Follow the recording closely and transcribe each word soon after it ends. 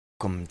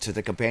Welcome to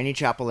the Companion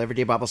Chapel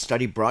Everyday Bible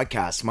Study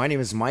broadcast. My name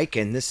is Mike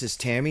and this is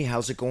Tammy.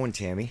 How's it going,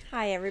 Tammy?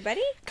 Hi,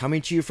 everybody.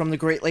 Coming to you from the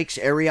Great Lakes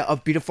area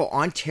of beautiful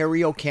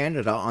Ontario,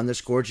 Canada on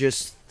this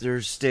gorgeous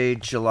Thursday,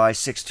 July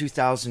 6,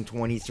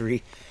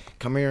 2023.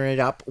 Coming right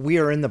up, we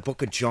are in the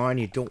book of John.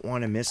 You don't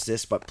want to miss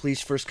this, but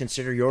please first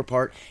consider your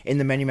part in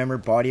the many-member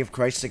body of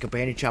Christ. The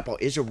Companion Chapel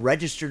is a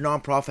registered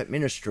nonprofit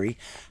ministry.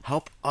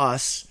 Help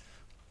us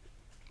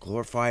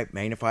glorify,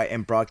 magnify,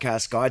 and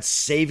broadcast God's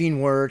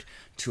saving word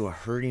to a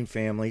hurting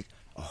family,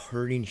 a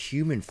hurting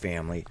human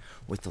family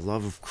with the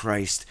love of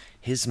Christ.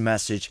 His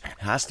message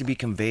has to be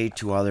conveyed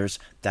to others.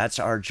 That's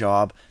our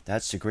job.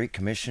 That's the great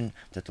commission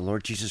that the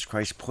Lord Jesus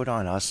Christ put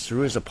on us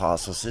through his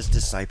apostles, his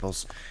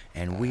disciples,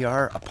 and we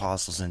are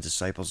apostles and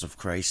disciples of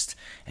Christ,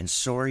 and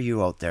so are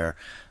you out there.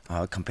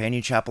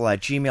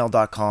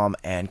 CompanionChapel@gmail.com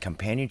and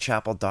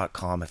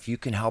CompanionChapel.com. If you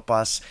can help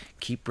us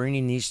keep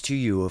bringing these to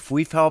you, if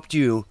we've helped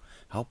you,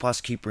 help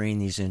us keep bringing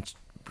these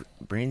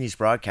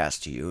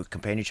broadcasts to you.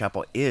 Companion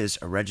Chapel is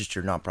a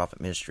registered nonprofit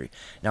ministry.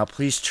 Now,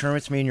 please turn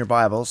with me in your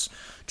Bibles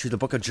to the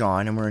book of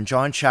John, and we're in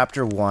John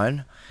chapter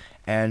 1,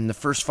 and the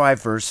first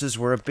 5 verses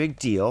were a big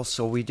deal,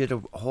 so we did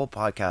a whole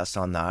podcast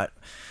on that,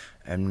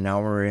 and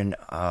now we're in,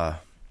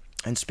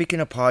 and speaking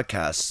of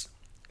podcasts,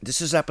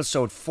 this is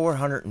episode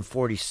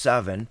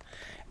 447,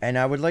 and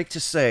I would like to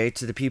say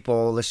to the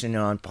people listening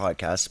on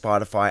podcasts,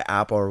 Spotify,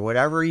 Apple, or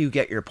whatever you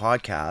get your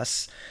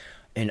podcasts,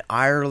 in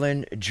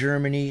Ireland,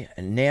 Germany,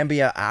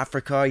 Namibia,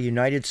 Africa,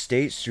 United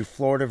States, through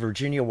Florida,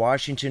 Virginia,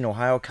 Washington,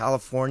 Ohio,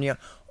 California,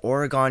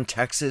 Oregon,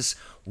 Texas.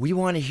 We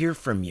want to hear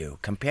from you.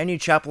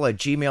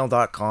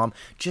 CompanionChapel@gmail.com.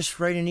 Just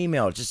write an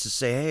email just to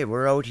say, hey,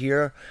 we're out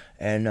here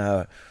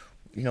and,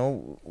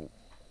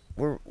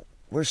 we're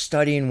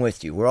studying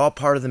with you. We're all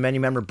part of the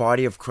many-member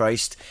body of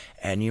Christ.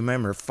 And you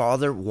remember,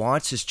 Father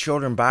wants his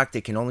children back.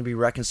 They can only be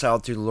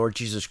reconciled through the Lord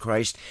Jesus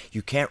Christ.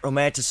 You can't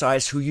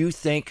romanticize who you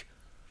think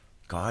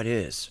God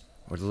is,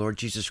 or the Lord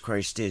Jesus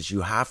Christ is.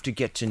 You have to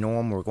get to know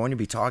him. We're going to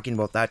be talking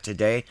about that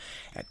today.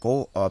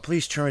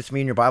 Please turn with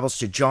me in your Bibles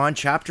to John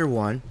chapter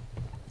 1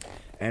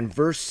 and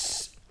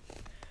verse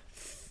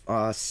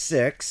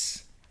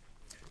 6.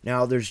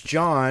 Now, there's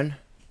John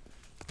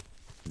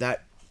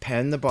that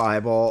penned the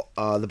Bible,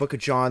 the book of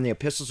John, the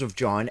epistles of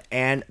John,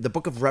 and the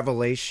book of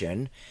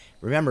Revelation.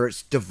 Remember,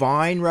 it's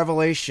divine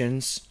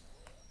revelations,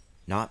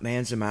 not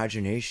man's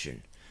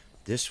imagination.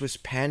 This was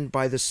penned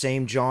by the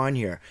same John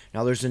here.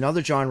 Now, there's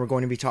another John we're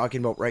going to be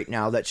talking about right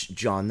now. That's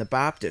John the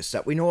Baptist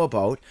that we know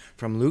about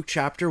from Luke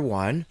chapter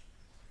 1.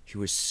 He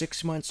was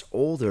 6 months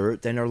older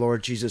than our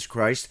Lord Jesus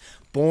Christ,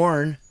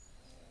 born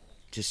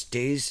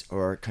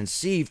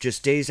conceived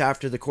just days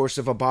after the course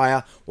of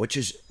Abia, which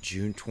is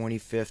June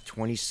 25th,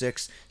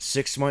 26,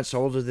 6 months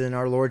older than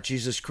our Lord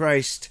Jesus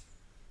Christ.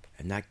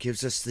 And that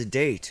gives us the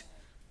date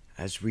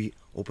as we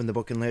open the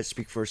book and let it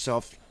speak for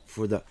itself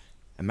for the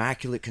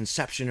Immaculate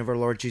Conception of our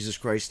Lord Jesus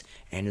Christ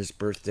and his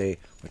birthday,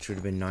 which would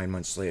have been 9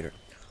 months later.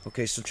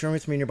 Okay, so turn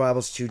with me in your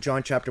Bibles to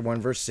John chapter 1,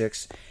 verse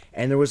 6.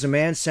 And there was a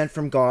man sent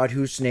from God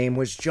whose name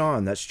was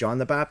John. That's John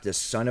the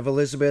Baptist, son of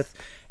Elizabeth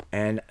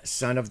and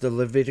son of the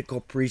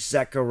Levitical priest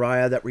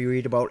Zechariah that we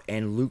read about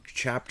in Luke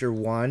chapter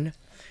 1.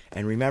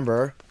 And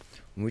remember,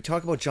 when we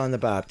talk about John the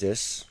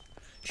Baptist,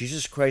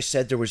 Jesus Christ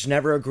said there was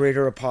never a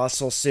greater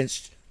apostle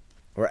since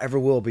or ever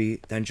will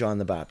be than John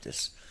the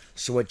Baptist.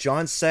 So what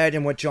John said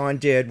and what John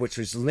did, which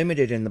was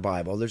limited in the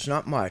Bible, there's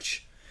not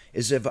much,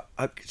 is of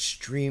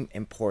extreme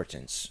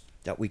importance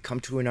that we come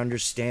to an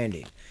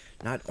understanding.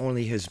 Not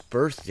only his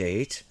birth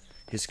date,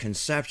 his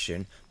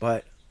conception,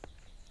 but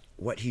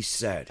what he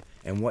said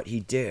and what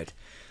he did.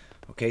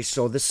 Okay,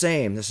 so this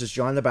is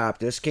John the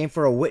Baptist, came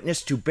for a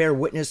witness to bear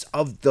witness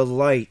of the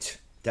light,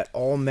 that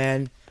all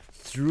men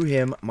through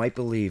him might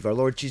believe. Our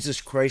Lord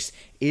Jesus Christ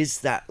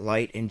is that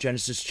light in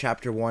Genesis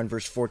chapter 1,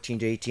 verse 14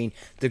 to 18.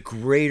 The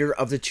greater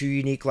of the two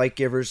unique light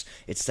givers.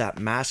 It's that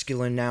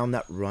masculine noun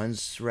that runs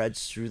a thread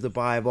through the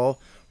Bible.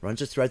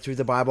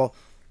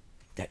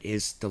 That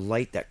is the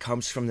light that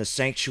comes from the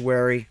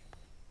sanctuary.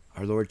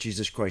 Our Lord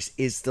Jesus Christ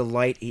is the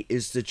light. He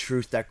is the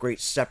truth, that great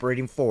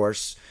separating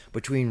force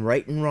between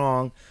right and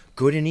wrong,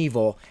 good and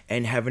evil,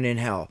 and heaven and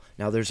hell.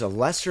 Now, there's a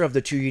lesser of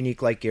the two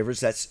unique light givers.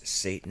 That's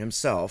Satan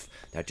himself.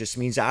 That just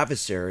means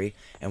adversary.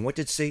 And what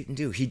did Satan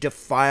do? He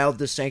defiled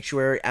the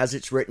sanctuary, as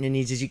it's written in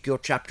Ezekiel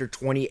chapter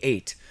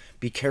 28.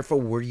 Be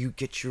careful where you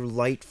get your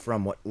light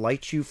from, what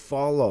light you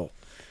follow.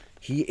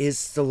 He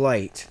is the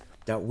light,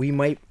 that we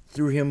might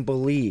through him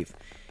believe.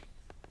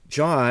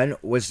 John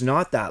was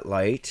not that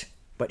light,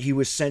 but he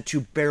was sent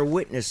to bear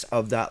witness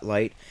of that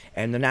light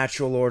and the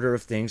natural order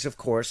of things, of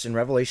course, in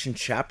Revelation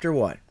chapter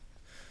 1.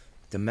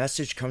 The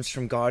message comes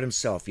from God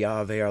himself,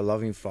 Yahweh, our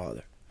loving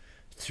Father.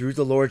 Through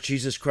the Lord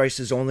Jesus Christ,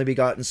 his only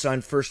begotten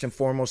Son, first and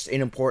foremost in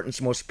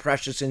importance, most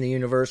precious in the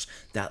universe,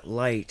 that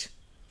light.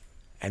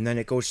 And then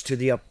it goes to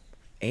the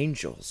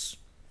angels.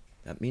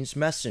 That means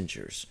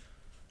messengers.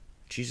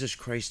 Jesus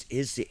Christ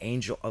is the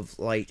angel of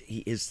light. He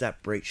is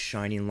that bright,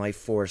 shining life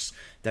force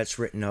that's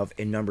written of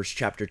in Numbers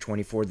chapter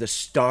 24, the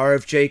Star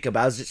of Jacob,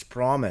 as it's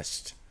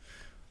promised.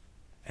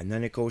 And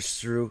then it goes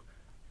through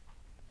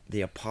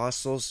the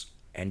apostles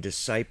and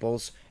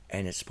disciples,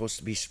 and it's supposed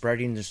to be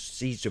spreading the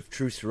seeds of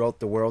truth throughout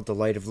the world, the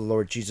light of the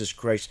Lord Jesus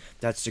Christ.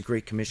 That's the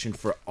Great Commission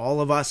for all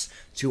of us,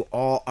 to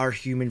all our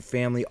human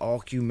family,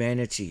 all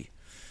humanity.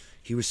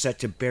 He was set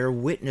to bear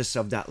witness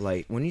of that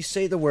light. When you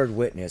say the word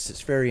witness,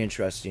 it's very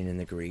interesting in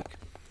the Greek.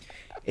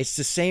 It's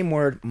the same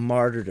word,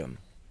 martyrdom.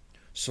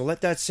 So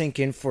let that sink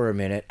in for a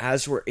minute.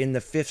 As we're in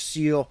the fifth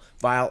seal,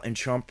 vial, and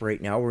trump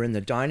right now, we're in the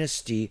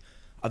dynasty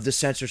of the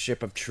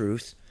censorship of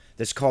truth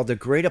that's called the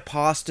Great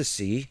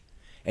Apostasy,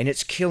 and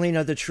it's killing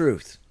of the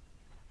truth,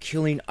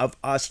 killing of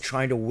us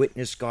trying to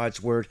witness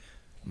God's word,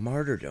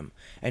 martyrdom.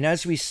 And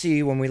as we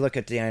see when we look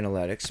at the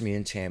analytics, me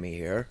and Tammy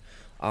here,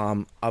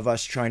 of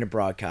us trying to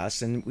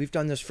broadcast, and we've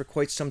done this for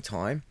quite some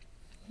time.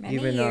 Many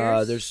Even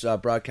years. there's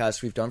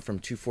broadcasts we've done from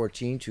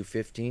 214,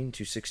 215,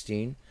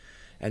 216,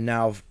 and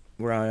now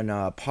we're on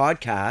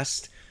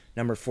podcast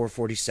number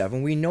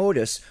 447. We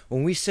notice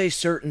when we say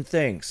certain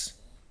things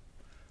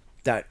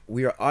that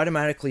we are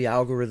automatically,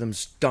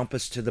 algorithms dump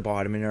us to the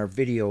bottom, and our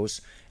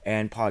videos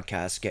and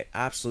podcasts get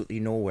absolutely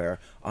nowhere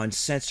on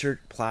censored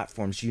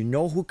platforms. You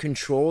know who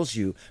controls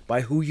you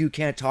by who you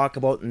can't talk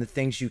about and the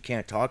things you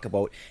can't talk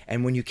about.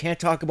 And when you can't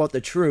talk about the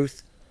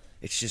truth,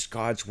 it's just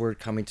God's word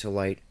coming to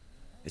light.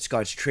 It's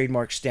God's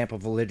trademark stamp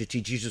of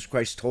validity. Jesus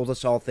Christ told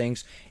us all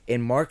things.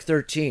 In Mark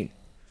 13,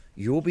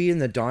 you will be in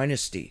the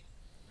dynasty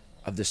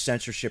of the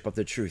censorship of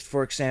the truth.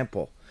 For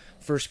example,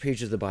 first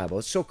page of the Bible.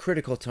 It's so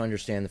critical to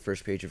understand the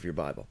first page of your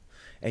Bible.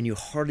 And you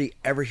hardly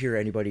ever hear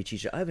anybody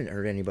teach it. I haven't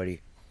heard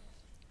anybody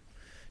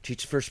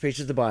teach the first page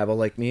of the Bible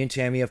like me and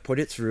Tammy have put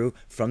it through,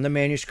 from the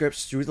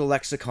manuscripts through the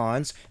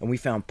lexicons, and we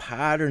found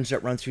patterns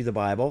that run through the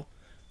Bible,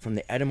 from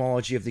the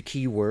etymology of the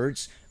key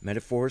words,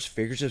 metaphors,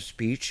 figures of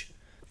speech,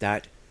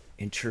 that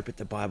interpret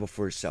the Bible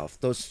for itself.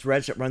 Those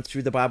threads that run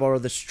through the Bible are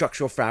the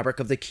structural fabric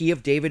of the key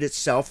of David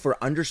itself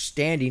for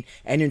understanding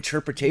and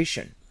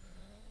interpretation.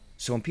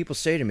 So when people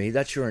say to me,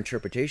 that's your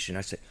interpretation,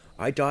 I say,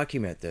 I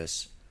document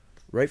this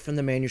right from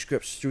the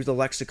manuscripts through the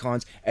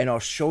lexicons, and I'll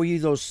show you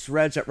those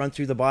threads that run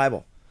through the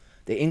Bible.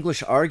 The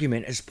English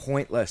argument is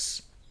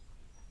pointless.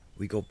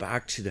 We go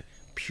back to the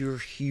pure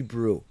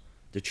Hebrew,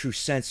 the true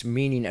sense,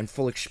 meaning, and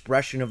full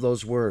expression of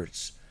those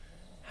words.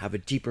 Have a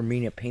deeper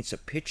meaning. It paints a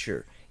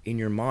picture in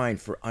your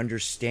mind for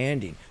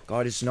understanding.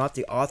 God is not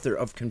the author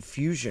of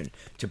confusion,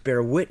 to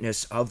bear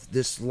witness of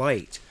this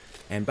light.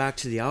 And back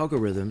to the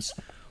algorithms,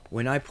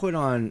 when I put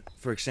on,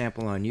 for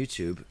example, on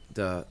YouTube,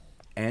 the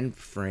end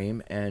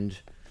frame and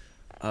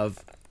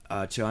of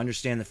to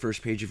understand the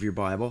first page of your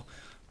Bible,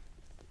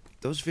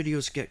 those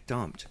videos get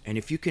dumped. And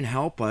if you can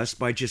help us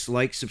by just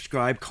like,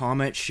 subscribe,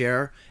 comment,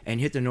 share, and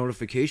hit the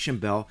notification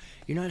bell,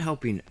 you're not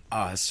helping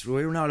us.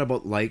 We're not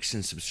about likes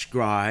and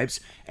subscribes,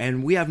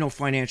 and we have no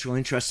financial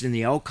interest in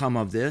the outcome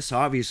of this.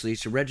 Obviously,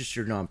 it's a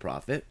registered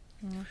nonprofit.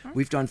 Mm-hmm.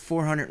 We've done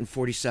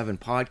 447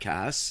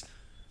 podcasts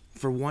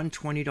for one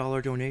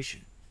 $20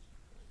 donation.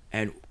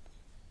 And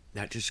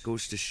that just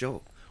goes to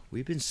show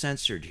we've been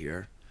censored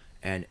here,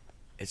 and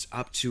it's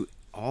up to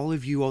all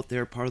of you out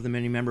there, part of the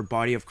many-member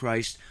body of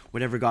Christ,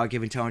 whatever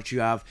God-given talent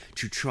you have,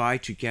 to try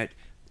to get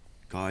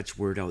God's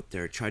word out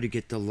there, try to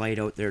get the light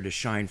out there to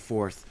shine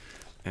forth.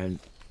 And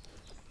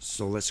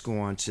so let's go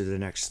on to the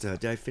next.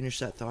 Did I finish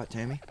that thought,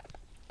 Tammy?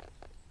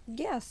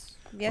 Yes.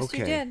 Yes, okay.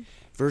 You did.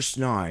 Verse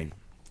 9.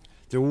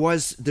 That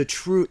was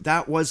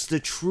the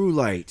true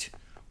light,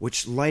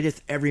 which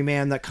lighteth every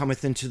man that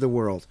cometh into the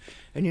world.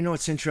 And you know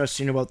what's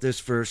interesting about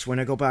this verse?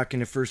 When I go back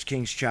into 1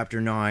 Kings chapter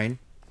 9,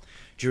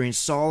 during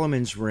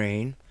Solomon's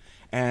reign,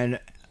 and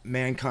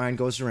mankind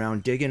goes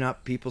around digging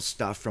up people's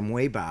stuff from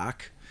way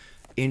back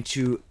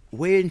into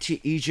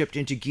Egypt,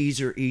 into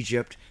Gezer,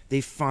 Egypt, they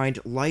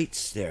find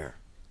lights there,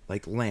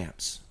 like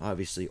lamps,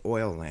 obviously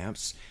oil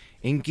lamps,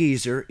 in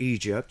Gezer,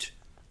 Egypt,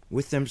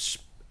 with them,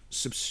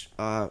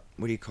 what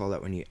do you call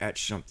that when you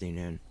etch something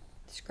in?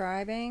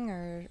 Scribing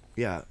or...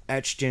 Yeah,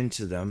 etched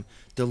into them.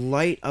 The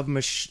light of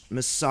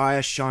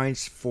Messiah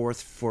shines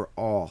forth for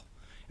all.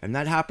 And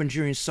that happened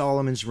during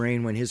Solomon's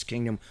reign when his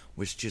kingdom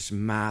was just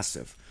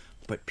massive.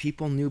 But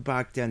people knew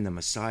back then the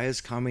Messiah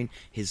is coming.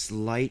 His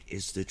light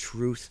is the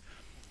truth.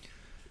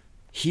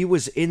 He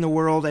was in the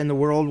world, and the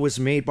world was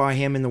made by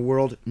him, and the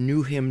world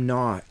knew him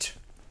not.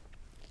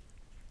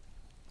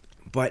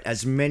 But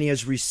as many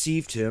as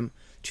received him,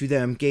 to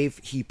them gave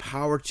he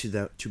power to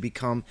them to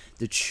become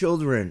the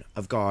children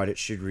of God, it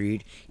should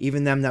read,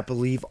 even them that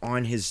believe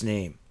on his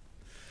name.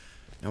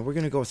 Now we're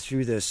going to go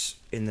through this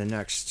in the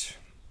next...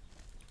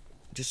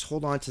 Just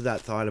hold on to that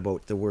thought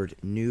about the word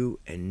new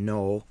and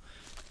know,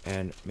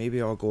 and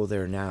maybe I'll go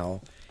there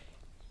now.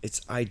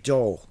 It's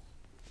idol.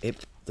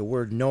 The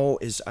word know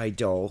is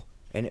idol,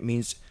 and it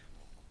means,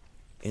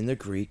 in the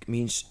Greek,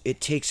 means it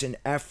takes an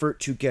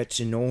effort to get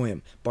to know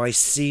him by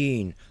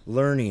seeing,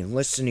 learning,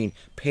 listening,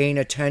 paying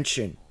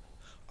attention,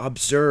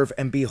 observe,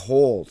 and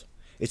behold.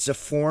 It's a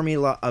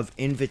formula of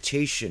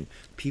invitation.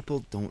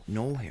 People don't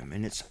know him,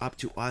 and it's up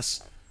to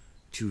us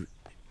to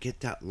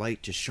get that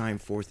light to shine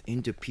forth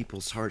into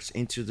people's hearts,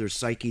 into their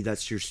psyche.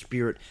 That's your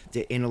spirit,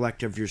 the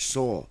intellect of your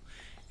soul.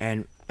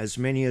 And as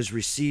many as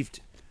received,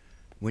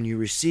 when you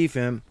receive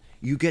him,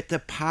 You get the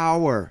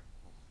power,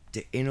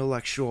 the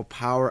intellectual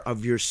power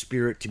of your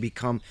spirit to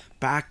become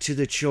back to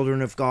the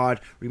children of God.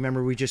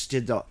 Remember, we just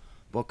did the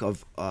book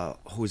of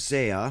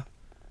Hosea.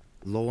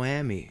 Lo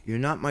ami, you're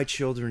not my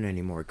children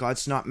anymore.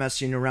 God's not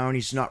messing around.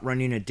 He's not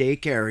running a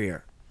daycare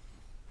here.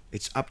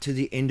 It's up to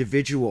the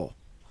individual.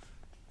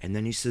 And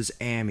then he says,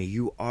 Ami,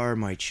 you are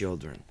my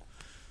children.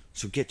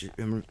 So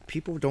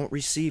people don't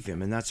receive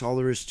him, and that's all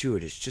there is to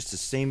it. It's just the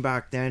same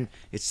back then.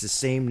 It's the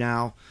same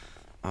now.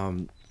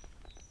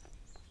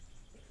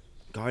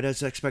 God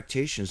has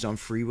expectations on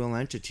free will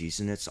entities,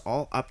 and it's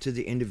all up to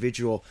the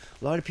individual.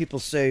 A lot of people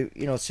say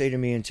to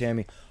me and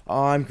Tammy,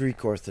 oh, I'm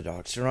Greek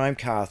Orthodox, or I'm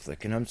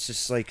Catholic, and I'm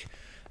just like,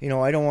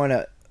 I don't want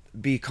to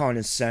be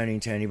condescending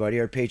to anybody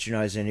or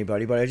patronize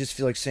anybody, but I just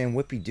feel like saying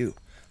whippy-do.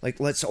 Like,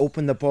 let's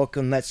open the book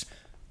and let's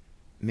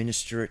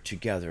minister it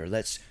together.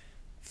 Let's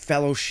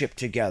fellowship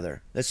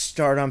together. Let's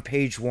start on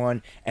page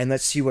 1 and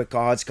let's see what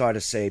God's got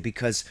to say,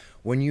 because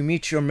when you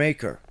meet your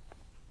Maker,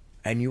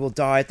 and you will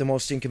die at the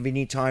most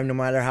inconvenient time, no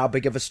matter how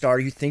big of a star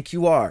you think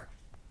you are.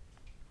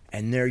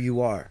 And there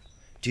you are.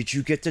 Did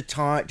you take the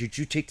time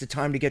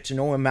to get to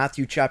know him?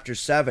 Matthew chapter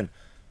 7.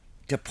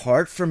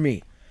 Depart from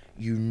me.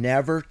 You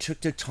never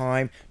took the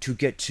time to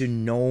get to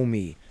know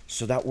me.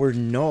 So that word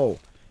know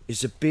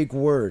is a big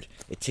word.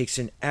 It takes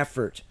an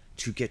effort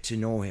to get to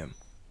know him.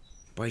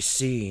 By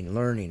seeing,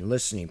 learning,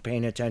 listening,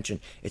 paying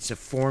attention. It's a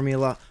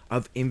formula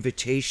of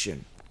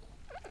invitation.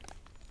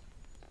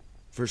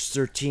 Verse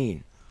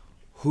 13.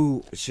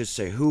 Who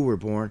were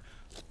born,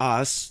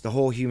 us, the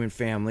whole human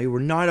family, were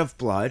not of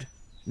blood,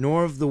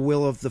 nor of the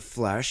will of the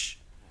flesh,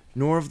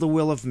 nor of the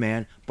will of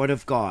man, but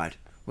of God.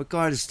 What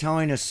God is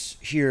telling us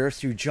here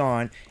through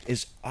John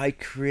is, I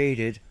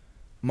created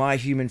my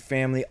human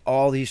family,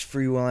 all these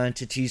free will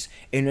entities,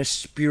 in a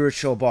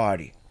spiritual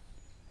body.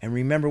 And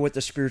remember what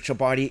the spiritual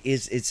body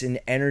is. It's an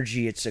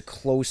energy. It's a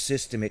closed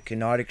system. It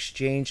cannot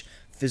exchange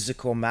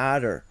physical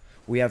matter.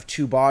 We have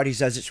two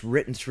bodies as it's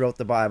written throughout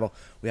the Bible.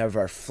 We have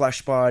our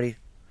flesh body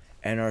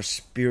and our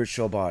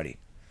spiritual body.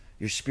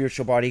 Your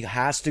spiritual body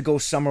has to go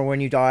somewhere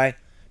when you die,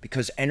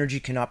 because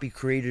energy cannot be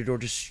created or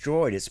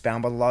destroyed. It's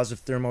bound by the laws of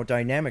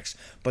thermodynamics.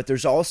 But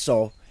there's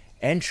also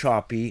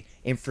entropy,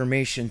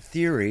 information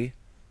theory.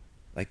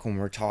 Like when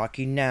we're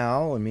talking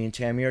now, and me and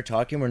Tammy are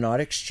talking, we're not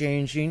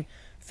exchanging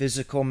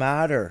physical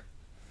matter.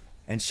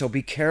 And so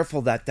be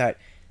careful that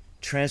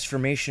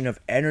transformation of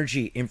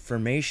energy,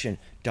 information,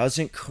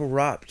 doesn't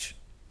corrupt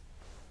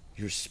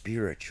your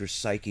spirit, your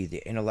psyche,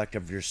 the intellect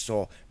of your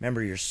soul.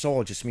 Remember, your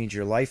soul just means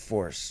your life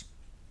force.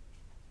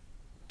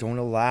 Don't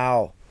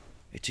allow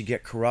it to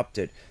get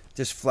corrupted.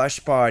 This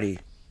flesh body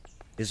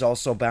is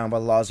also bound by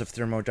the laws of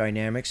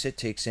thermodynamics. It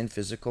takes in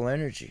physical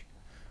energy,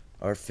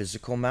 or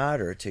physical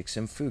matter. It takes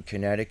in food,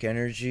 kinetic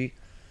energy,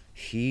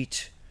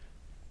 heat,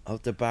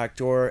 out the back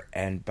door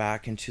and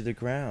back into the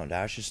ground.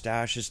 Ashes to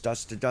ashes,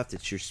 dust to dust.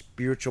 It's your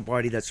spiritual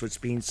body. That's what's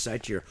being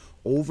said here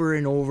over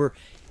and over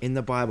in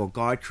the Bible.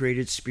 God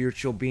created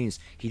spiritual beings.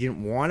 He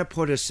didn't want to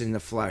put us in the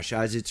flesh,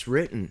 as it's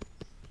written.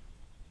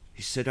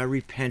 He said, I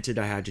repented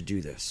I had to do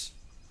this.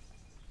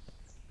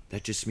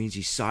 That just means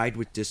he sighed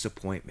with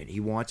disappointment. He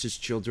wants his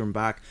children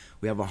back.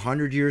 We have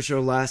 100 years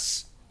or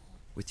less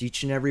with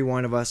each and every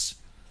one of us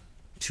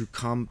to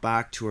come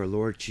back to our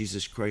Lord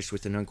Jesus Christ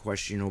with an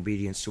unquestioning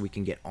obedience, so we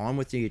can get on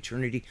with the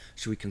eternity,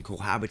 so we can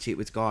cohabitate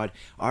with God,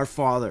 our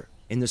Father,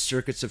 in the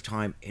circuits of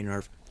time, in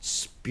our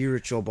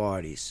spiritual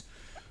bodies.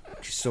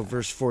 So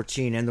verse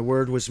 14, and the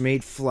Word was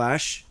made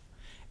flesh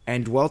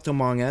and dwelt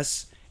among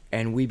us,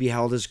 and we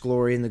beheld his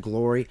glory, and the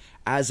glory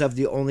as of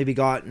the only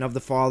begotten of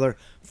the Father,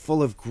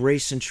 full of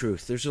grace and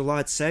truth. There's a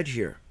lot said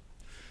here.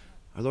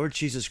 Our Lord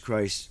Jesus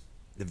Christ,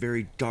 the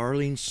very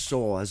darling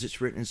soul, as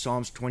it's written in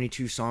Psalms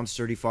 22, Psalms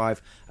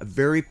 35, a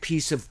very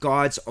piece of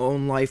God's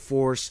own life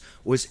force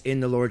was in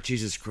the Lord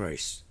Jesus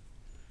Christ.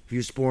 He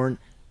was born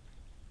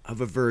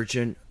of a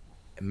virgin,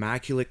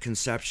 immaculate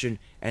conception,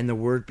 and the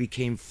Word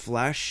became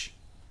flesh.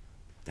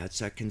 That's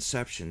that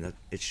conception. That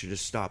it should have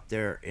stopped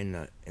there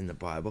in the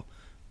Bible,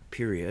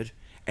 period.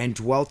 And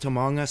dwelt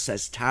among us,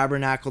 as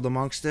tabernacled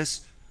amongst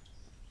us.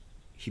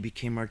 He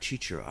became our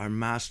teacher, our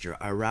master,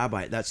 our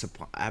rabbi. That's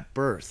at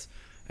birth.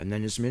 And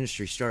then his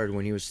ministry started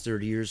when he was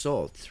 30 years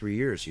old. 3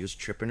 years, he was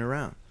tripping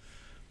around.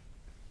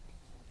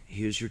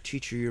 He is your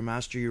teacher, your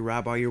master, your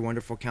rabbi, your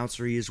wonderful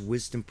counselor. He is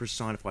wisdom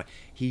personified.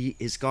 He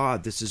is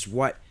God. This is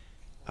what?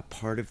 A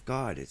part of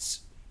God.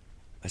 It's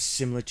a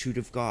similitude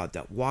of God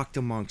that walked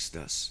amongst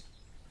us.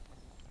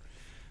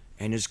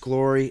 And his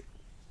glory,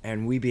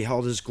 and we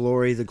beheld his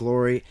glory, the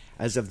glory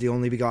as of the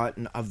only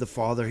begotten of the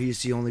Father. He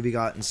is the only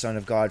begotten Son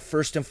of God.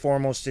 First and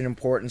foremost in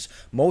importance,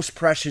 most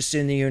precious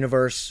in the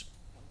universe.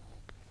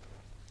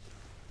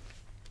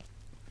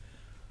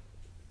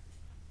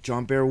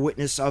 John bare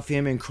witness of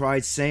him and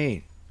cried,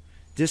 saying,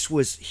 This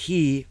was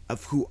he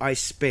of whom I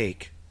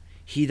spake.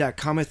 He that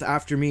cometh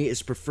after me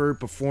is preferred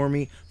before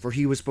me, for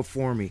he was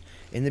before me.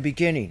 In the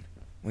beginning,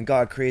 when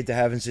God created the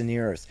heavens and the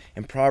earth.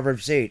 In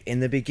Proverbs 8, in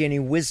the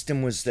beginning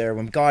wisdom was there.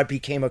 When God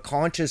became a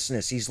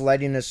consciousness, he's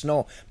letting us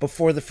know.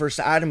 Before the first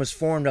Adam was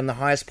formed on the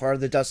highest part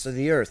of the dust of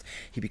the earth,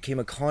 he became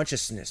a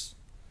consciousness.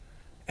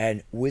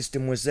 And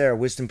wisdom was there,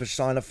 wisdom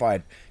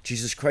personified.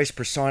 Jesus Christ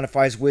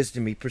personifies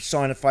wisdom. He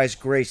personifies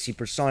grace. He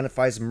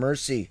personifies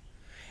mercy.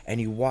 And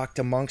he walked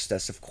amongst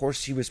us. Of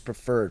course he was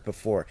preferred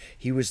before.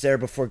 He was there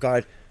before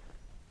God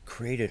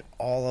created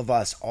all of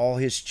us, all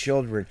his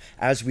children,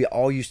 as we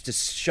all used to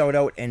shout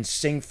out and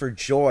sing for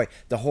joy,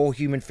 the whole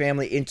human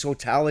family in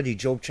totality.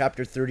 Job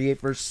chapter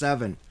 38 verse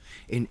 7.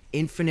 In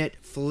infinite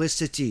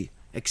felicity,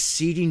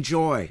 exceeding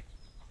joy.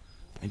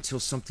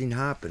 Until something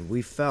happened.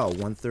 We fell.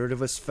 1/3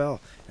 of us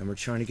fell. And we're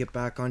trying to get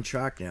back on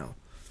track now.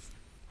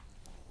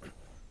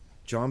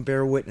 John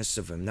bare witness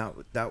of him.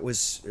 That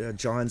was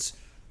John's...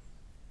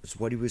 It's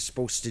what he was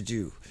supposed to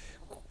do.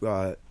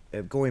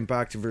 Going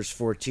back to verse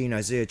 14,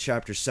 Isaiah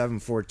chapter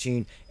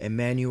 7:14,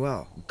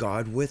 Emmanuel,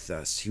 God with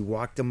us. He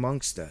walked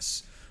amongst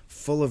us,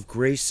 full of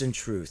grace and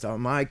truth.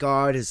 My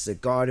God is the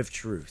God of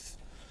truth.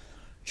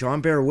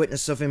 John bare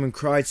witness of him and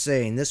cried,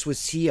 saying, This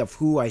was he of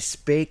whom I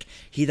spake.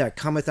 He that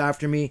cometh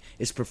after me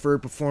is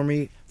preferred before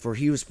me, for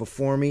he was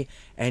before me,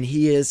 and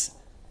he is,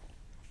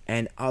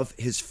 and of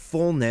his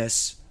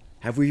fullness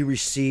have we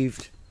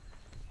received,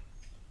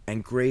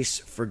 and grace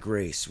for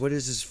grace. What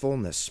is his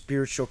fullness?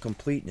 Spiritual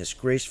completeness.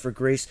 Grace for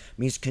grace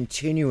means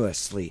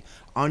continuously,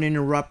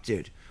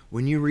 uninterrupted.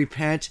 When you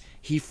repent,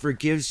 he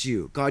forgives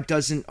you.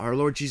 Our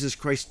Lord Jesus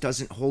Christ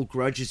doesn't hold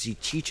grudges. He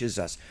teaches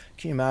us.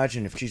 Can you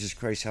imagine if Jesus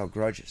Christ held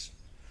grudges?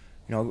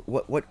 You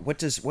know,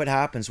 what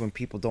happens when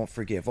people don't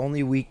forgive?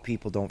 Only weak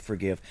people don't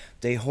forgive.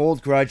 They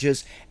hold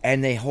grudges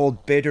and they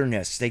hold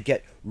bitterness. They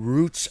get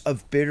roots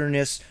of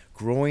bitterness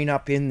growing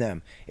up in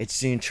them. It's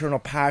the internal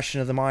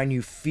passion of the mind.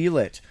 You feel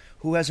it.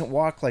 Who hasn't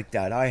walked like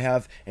that? I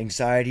have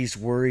anxieties,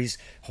 worries,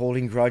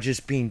 holding grudges,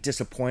 being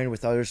disappointed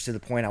with others to the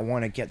point I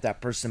want to get that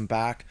person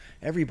back.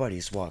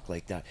 Everybody's walked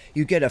like that.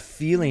 You get a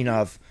feeling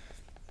of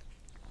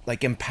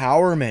like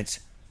empowerment,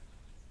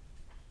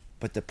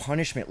 but the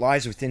punishment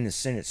lies within the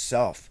sin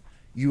itself.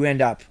 You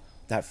end up,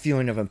 that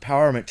feeling of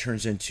empowerment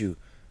turns into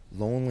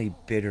lonely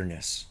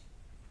bitterness.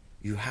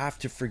 You have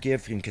to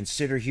forgive and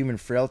consider human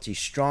frailty.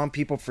 Strong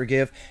people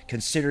forgive,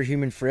 consider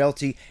human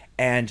frailty,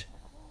 and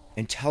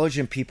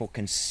intelligent people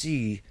can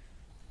see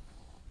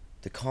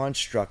the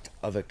construct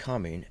of it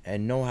coming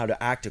and know how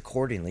to act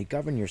accordingly,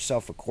 govern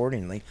yourself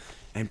accordingly,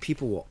 and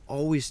people will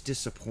always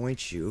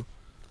disappoint you,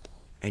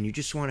 and you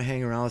just want to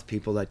hang around with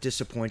people that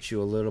disappoint you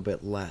a little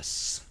bit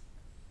less.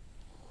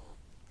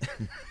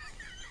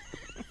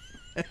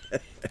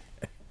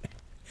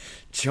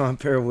 John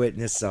bare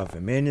witness of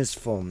him in his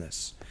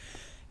fullness.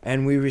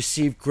 And we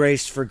receive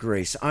grace for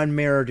grace,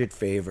 unmerited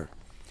favor.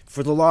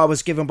 For the law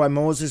was given by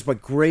Moses,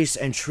 but grace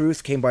and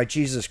truth came by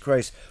Jesus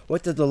Christ.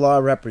 What did the law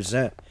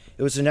represent?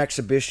 It was an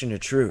exhibition of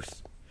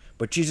truth.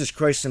 But Jesus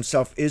Christ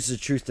himself is the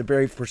truth, the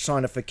very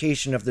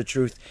personification of the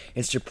truth,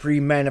 and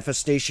supreme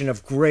manifestation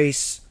of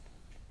grace,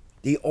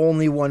 the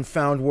only one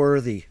found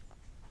worthy.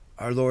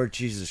 Our Lord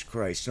Jesus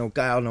Christ. No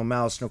guile, no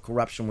malice, no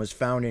corruption was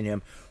found in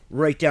him,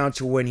 right down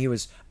to when he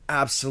was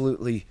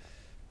absolutely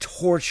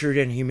tortured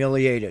and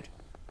humiliated.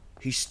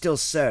 He still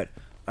said,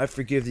 I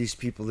forgive these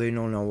people, they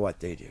don't know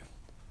what they do.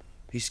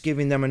 He's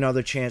giving them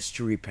another chance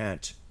to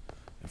repent.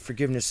 And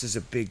forgiveness is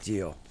a big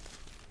deal.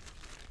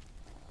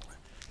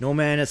 No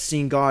man hath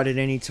seen God at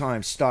any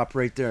time. Stop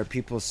right there.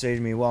 People say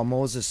to me, well,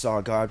 Moses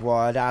saw God. Well,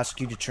 I'd ask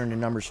you to turn to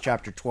Numbers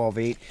chapter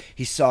 12:8.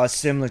 He saw a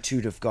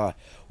similitude of God.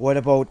 What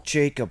about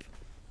Jacob?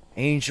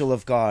 Angel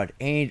of God,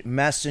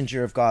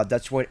 messenger of God.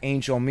 That's what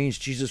angel means.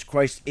 Jesus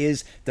Christ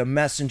is the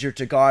messenger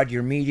to God,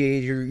 your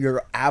mediator,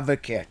 your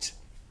advocate.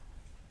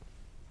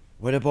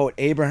 What about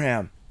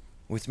Abraham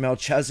with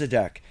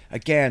Melchizedek?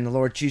 Again, the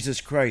Lord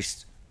Jesus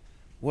Christ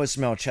was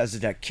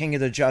Melchizedek, king of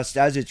the just,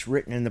 as it's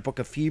written in the book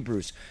of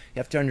Hebrews. You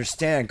have to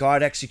understand,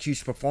 God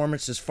executes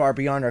performances far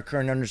beyond our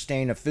current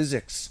understanding of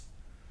physics.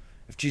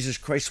 If Jesus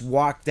Christ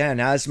walked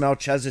then as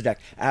Melchizedek,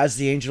 as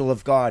the angel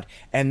of God,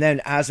 and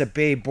then as a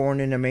babe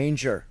born in a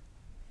manger,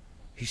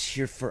 he's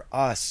here for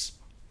us.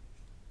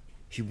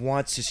 He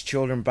wants his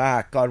children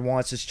back. God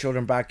wants his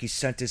children back. He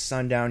sent his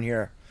son down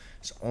here.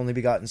 His only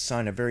begotten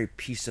son, a very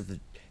piece of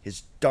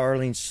his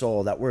darling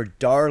soul. That word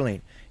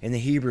darling in the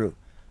Hebrew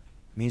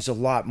means a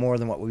lot more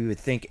than what we would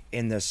think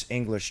in this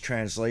English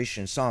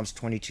translation. Psalms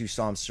 22,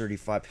 Psalms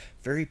 35.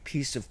 Very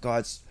piece of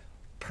God's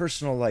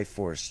personal life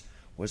force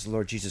was the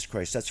Lord Jesus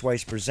Christ. That's why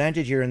he's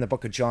presented here in the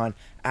book of John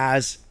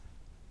as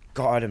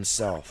God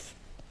himself.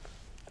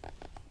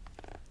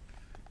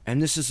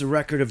 And this is the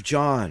record of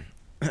John,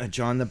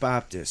 John the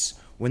Baptist,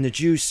 when the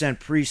Jews sent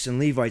priests and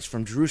Levites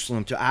from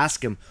Jerusalem to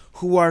ask him,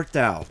 who art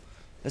thou?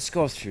 Let's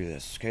go through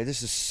this, okay?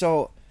 This is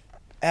so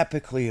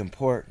epically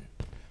important.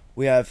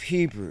 We have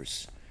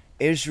Hebrews,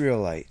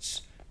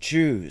 Israelites,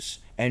 Jews,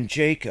 and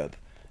Jacob,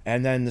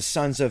 and then the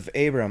sons of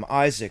Abraham,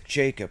 Isaac,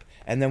 Jacob,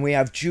 and then we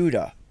have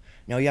Judah.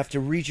 Now you have to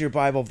read your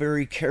Bible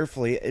very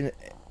carefully,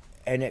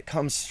 and it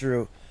comes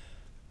through.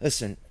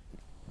 Listen,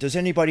 does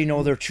anybody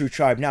know their true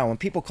tribe? Now, when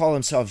people call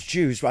themselves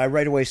Jews, I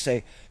right away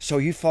say, so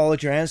you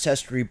followed your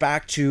ancestry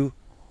back to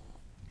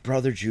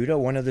brother Judah,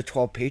 one of the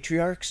 12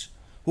 patriarchs?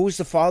 Who was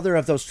the father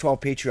of those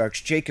 12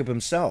 patriarchs? Jacob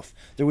himself.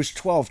 There was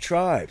 12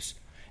 tribes,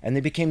 and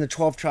they became the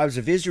 12 tribes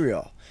of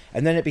Israel.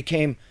 And then it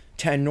became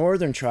 10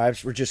 northern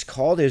tribes were just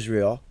called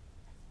Israel.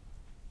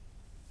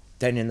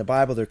 Then in the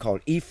Bible they're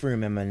called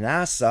Ephraim and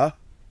Manasseh,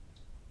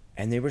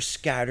 and they were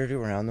scattered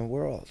around the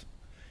world.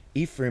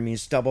 Ephraim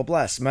means double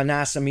blessed.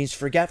 Manasseh means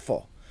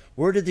forgetful.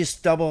 Where did these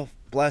double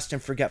blessed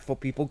and forgetful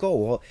people go?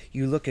 Well,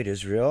 you look at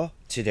Israel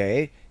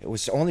today. It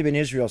was only been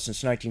Israel since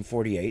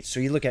 1948.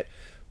 So you look at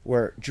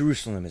where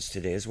Jerusalem is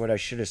today, is what I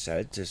should have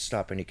said to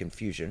stop any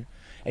confusion.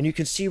 And you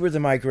can see where the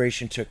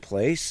migration took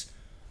place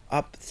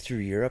up through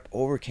Europe,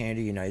 over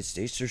Canada, United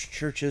States. There's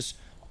churches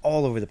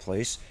all over the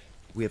place.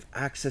 We have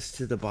access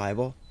to the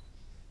Bible.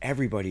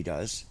 Everybody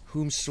does.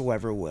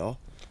 Whomsoever will.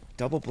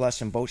 Double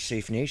blessed and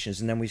vouchsafe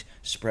nations, and then we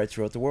spread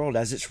throughout the world,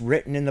 as it's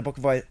written in the book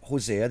of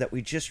Hosea that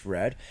we just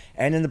read,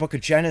 and in the book of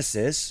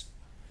Genesis.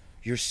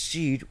 Your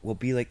seed will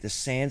be like the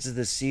sands of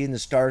the sea and the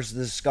stars of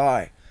the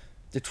sky.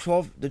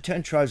 The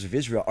 10 tribes of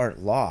Israel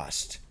aren't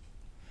lost.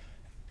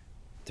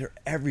 They're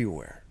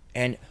everywhere,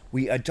 and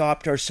we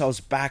adopt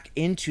ourselves back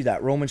into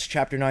that. Romans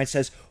chapter 9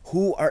 says,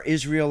 who are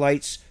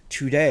Israelites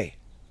today?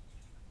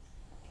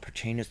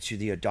 Pertaineth to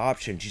the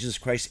adoption. Jesus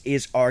Christ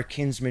is our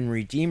kinsman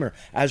redeemer,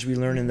 as we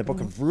learn in the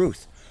book of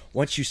Ruth.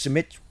 Once you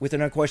submit with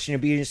an unquestioned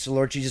obedience to the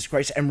Lord Jesus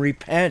Christ and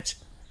repent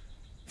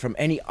from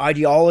any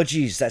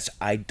ideologies, that's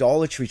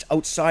idolatries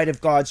outside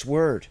of God's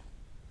word,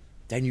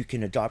 then you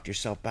can adopt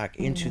yourself back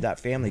into that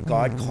family.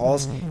 God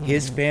calls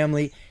his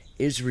family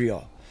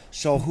Israel.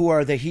 So who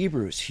are the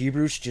Hebrews?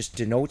 Hebrews just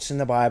denotes in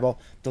the Bible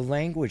the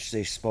language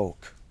they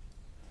spoke.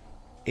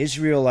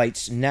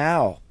 Israelites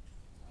now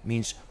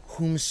means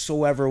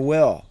whomsoever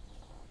will.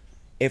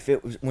 If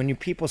it was, when you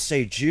people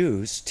say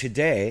Jews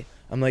today,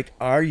 I'm like,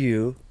 can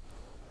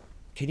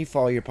you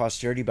follow your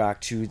posterity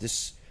back to the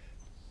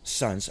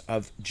sons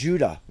of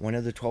Judah, one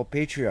of the 12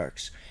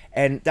 patriarchs?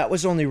 And that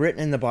was only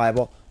written in the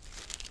Bible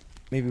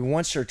maybe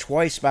once or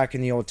twice back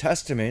in the Old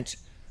Testament,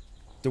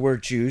 the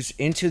word Jews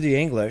into the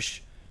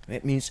English.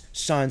 It means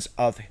sons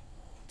of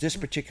this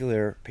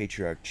particular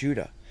patriarch,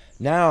 Judah.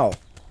 Now,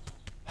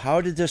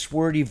 how did this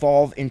word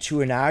evolve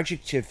into an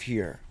adjective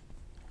here?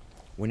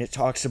 When it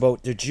talks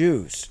about the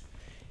Jews,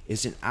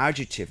 is an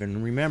adjective.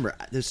 And remember,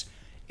 this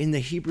in the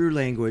Hebrew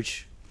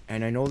language,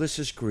 and I know this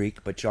is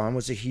Greek, but John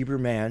was a Hebrew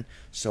man,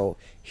 so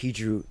he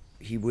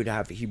would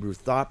have Hebrew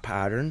thought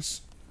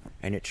patterns,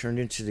 and it turned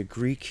into the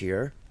Greek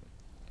here.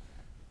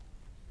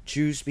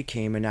 Jews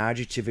became an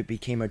adjective. It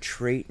became a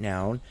trait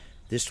noun.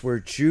 This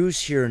word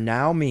Jews here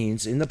now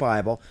means, in the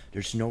Bible,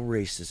 there's no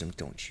racism.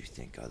 Don't you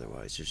think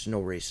otherwise? There's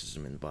no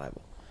racism in the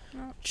Bible.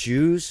 No.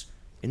 Jews,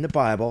 in the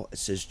Bible, it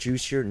says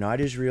Jews here,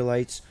 not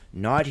Israelites,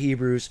 not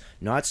Hebrews,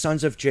 not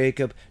sons of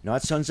Jacob,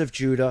 not sons of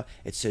Judah.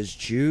 It says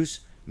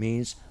Jews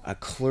means a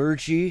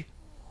clergy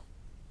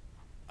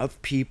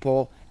of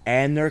people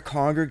and their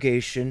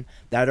congregation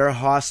that are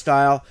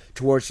hostile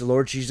towards the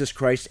Lord Jesus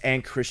Christ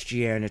and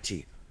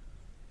Christianity.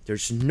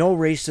 There's no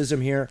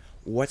racism here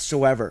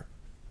whatsoever.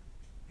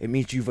 It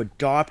means you've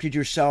adopted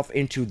yourself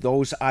into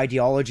those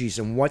ideologies.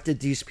 And what did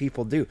these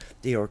people do?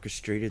 They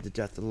orchestrated the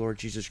death of the Lord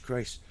Jesus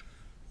Christ.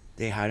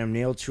 They had him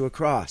nailed to a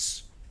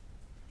cross.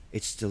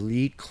 It's the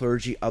lead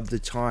clergy of the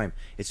time.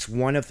 It's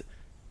one of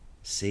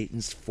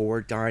Satan's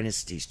 4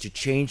 dynasties, to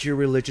change your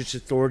religious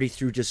authority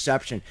through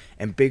deception.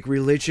 And big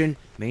religion,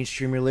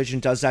 mainstream religion,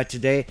 does that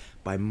today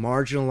by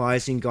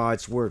marginalizing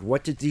God's word.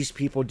 What did these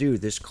people do?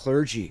 This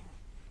clergy.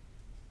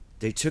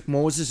 They took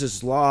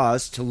Moses'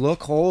 laws to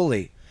look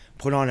holy,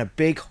 put on a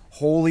big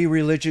holy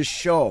religious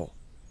show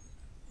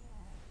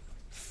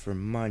for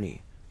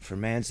money, for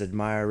man's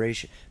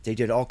admiration. They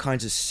did all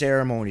kinds of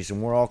ceremonies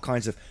and wore all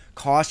kinds of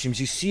costumes.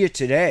 You see it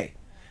today.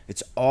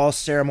 It's all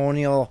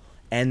ceremonial,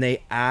 and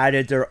they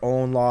added their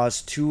own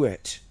laws to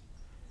it.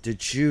 The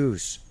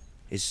Jews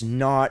is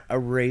not a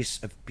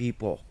race of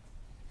people.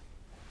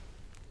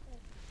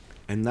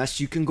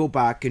 Unless you can go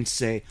back and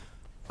say,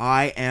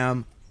 I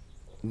am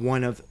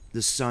one of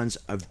the sons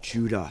of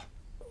Judah.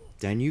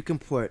 Then you can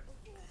put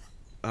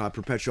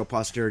perpetual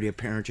posterity of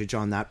parentage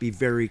on that. Be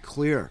very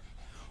clear.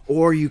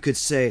 Or you could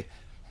say,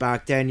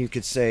 back then you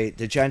could say,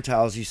 the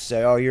Gentiles, you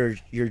say, oh,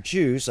 you're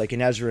Jews, like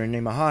in Ezra and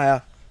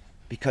Nehemiah,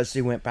 because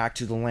they went back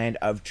to the land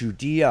of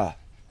Judea.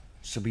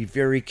 So be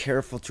very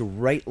careful to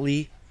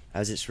rightly,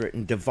 as it's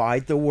written,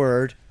 divide the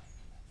word,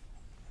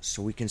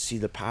 so we can see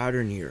the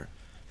pattern here.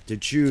 The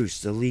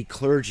Jews, the lead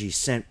clergy,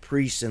 sent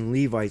priests and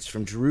Levites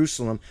from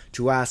Jerusalem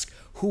to ask,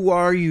 who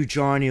are you,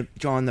 John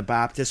the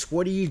Baptist?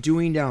 What are you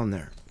doing down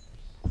there?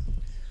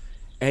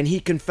 And he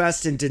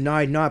confessed and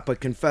denied not, but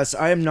confessed,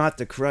 I am not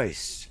the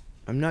Christ.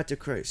 I'm not the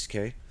Christ,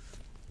 okay?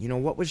 You know,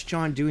 what was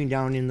John doing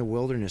down in the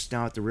wilderness,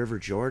 down at the River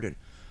Jordan?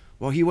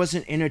 Well, he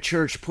wasn't in a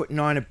church putting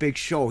on a big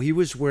show. He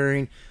was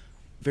wearing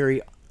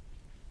very,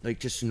 like,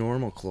 just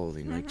normal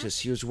clothing. Mm-hmm. Like,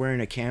 just, he was wearing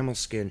a camel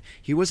skin.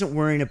 He wasn't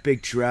wearing a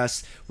big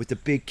dress with a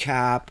big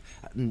cap,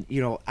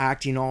 you know,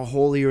 acting all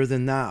holier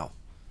than thou.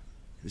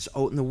 He was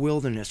out in the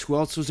wilderness. Who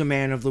else was a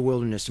man of the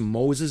wilderness?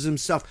 Moses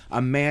himself,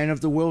 a man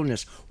of the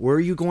wilderness. Where are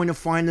you going to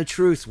find the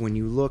truth when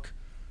you look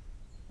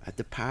at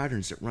the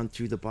patterns that run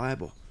through the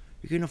Bible?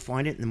 You're going to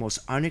find it in the most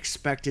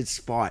unexpected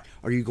spot.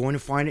 Are you going to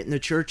find it in the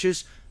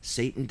churches?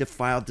 Satan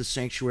defiled the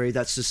sanctuary.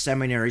 That's the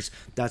seminaries.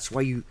 That's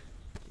why you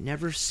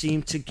never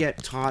seem to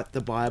get taught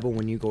the Bible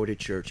when you go to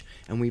church.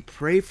 And we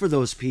pray for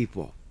those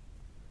people.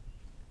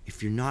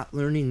 If you're not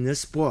learning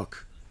this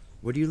book,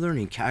 what are you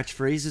learning?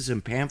 Catchphrases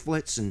and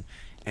pamphlets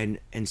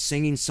and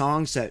singing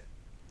songs that,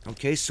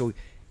 okay, so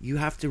you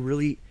have to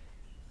really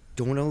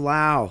don't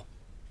allow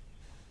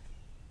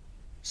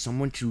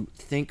someone to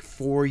think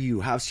for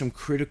you. Have some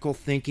critical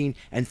thinking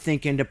and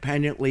think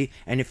independently.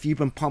 And if you've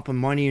been pumping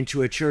money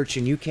into a church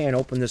and you can't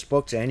open this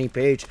book to any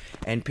page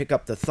and pick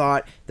up the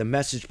thought, the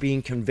message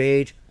being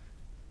conveyed,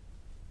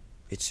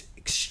 it's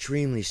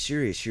extremely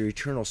serious. Your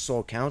eternal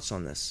soul counts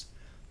on this.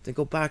 Then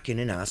go back in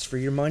and ask for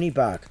your money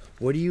back.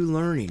 What are you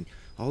learning?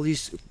 All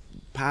these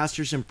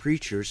pastors and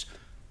preachers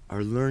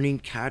are learning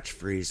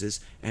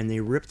catchphrases and they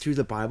rip through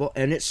the Bible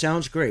and it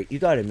sounds great. You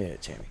got to admit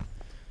it, Tammy.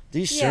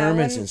 These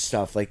sermons and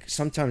stuff, like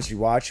sometimes you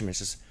watch them, it's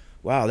just,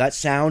 wow, that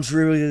sounds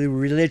really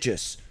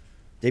religious.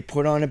 They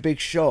put on a big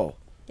show.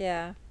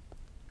 Yeah.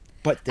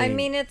 But I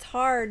mean, it's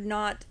hard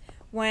not,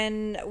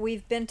 when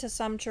we've been to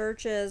some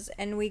churches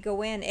and we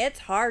go in, it's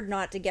hard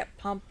not to get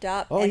pumped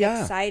up and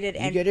excited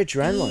and get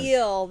adrenaline.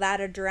 Feel that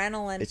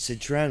adrenaline. It's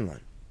adrenaline.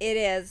 It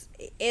is.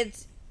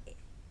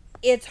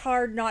 It's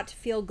hard not to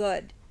feel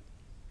good.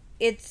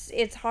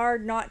 It's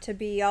hard not to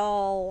be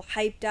all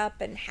hyped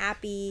up and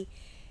happy.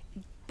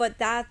 But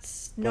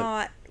that's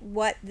not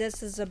what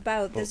this is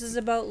about. This is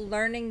about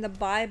learning the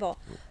Bible,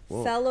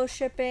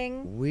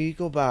 fellowshipping. We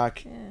go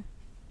back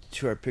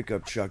to our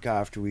pickup truck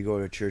after we go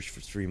to church for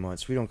 3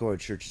 months. We don't go to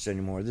churches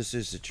anymore. This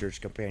is the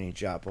Church Companion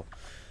Chapel.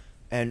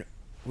 And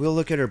we'll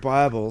look at our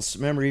Bibles,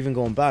 remember even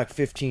going back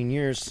 15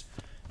 years,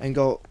 and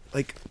go,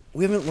 like,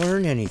 we haven't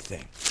learned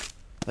anything.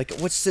 Like,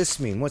 what's this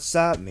mean? What's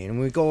that mean? And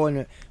we go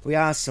and we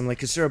ask them,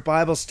 like, is there a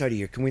Bible study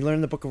here? Can we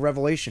learn the book of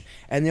Revelation?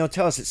 And they'll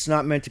tell us it's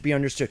not meant to be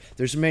understood.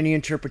 There's many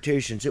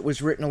interpretations. It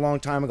was written a long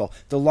time ago.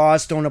 The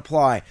laws don't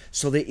apply.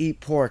 So they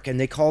eat pork and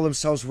they call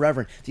themselves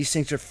reverend. These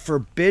things are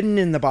forbidden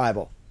in the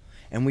Bible.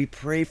 And we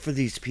pray for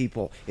these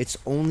people. It's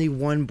only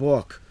one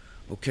book.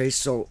 Okay,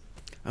 so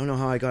I don't know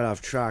how I got off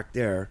track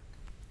there.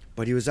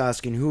 But he was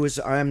asking, who is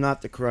I am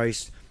not the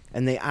Christ?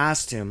 And they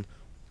asked him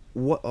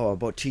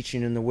about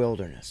teaching in the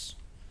wilderness.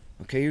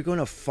 Okay, you're going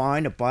to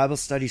find a Bible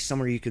study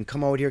somewhere. You can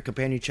come out here,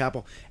 Companion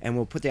Chapel, and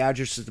we'll put the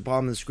address at the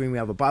bottom of the screen. We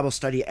have a Bible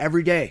study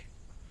every day.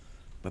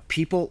 But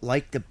people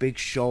like the big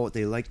show.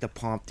 They like the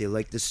pomp. They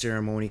like the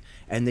ceremony.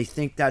 And they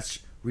think that's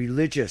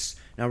religious.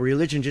 Now,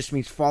 religion just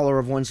means follower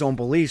of one's own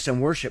beliefs,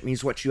 and worship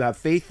means what you have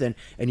faith in.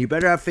 And you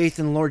better have faith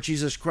in the Lord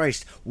Jesus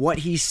Christ, what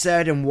he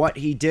said and what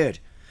he did.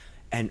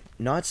 And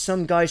not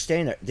some guy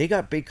staying there. They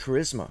got big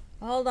charisma.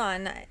 Hold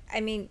on.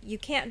 I mean, you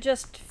can't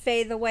just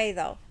fade away,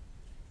 though.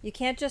 You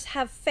can't just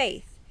have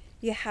faith.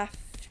 You have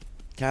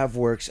to have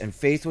works, and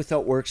faith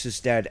without works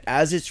is dead,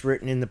 as it's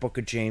written in the book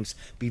of James.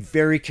 Be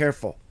very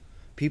careful.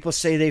 People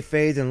say they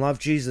faith and love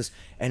Jesus,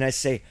 and I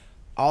say,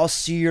 I'll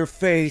see your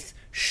faith,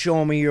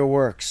 show me your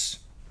works.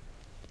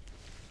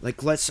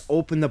 Like, let's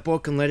open the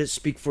book and let it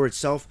speak for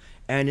itself.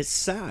 And it's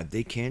sad.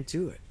 They can't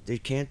do it. They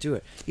can't do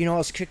it. You know, I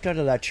was kicked out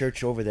of that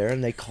church over there,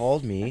 and they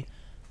called me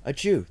a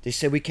Jew. They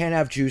said, we can't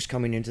have Jews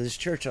coming into this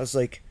church. I was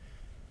like,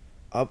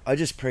 I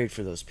just prayed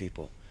for those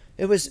people.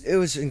 It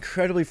was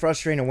incredibly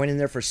frustrating. I went in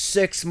there for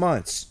 6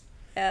 months.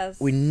 Yes.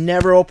 We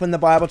never opened the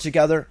Bible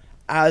together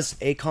as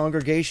a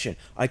congregation.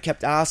 I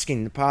kept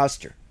asking the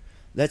pastor,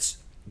 let's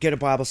get a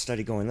Bible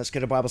study going. Let's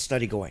get a Bible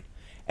study going.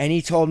 And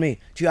he told me,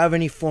 do you have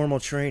any formal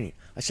training?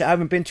 I said, I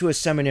haven't been to a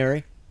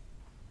seminary.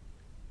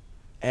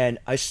 And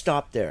I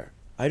stopped there.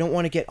 I don't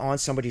want to get on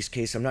somebody's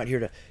case. I'm not here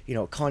to,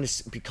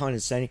 be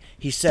condescending.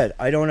 He said,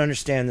 I don't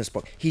understand this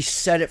book. He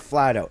said it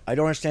flat out. I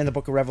don't understand the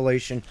book of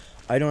Revelation.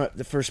 I don't,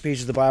 the first page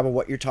of the Bible,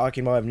 what you're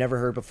talking about, I've never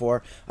heard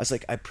before. I was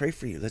like, I pray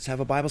for you. Let's have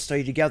a Bible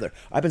study together.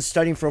 I've been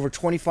studying for over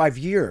 25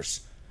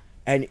 years.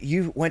 And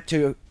you went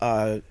to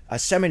a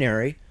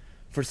seminary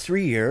for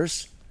 3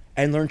 years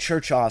and learned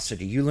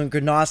churchosity. You learn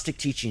Gnostic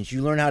teachings.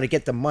 You learn how to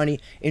get the money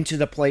into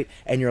the plate,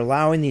 and you're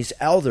allowing these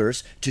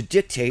elders to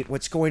dictate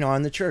what's going on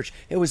in the church.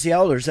 It was the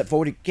elders that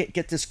voted,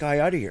 get this guy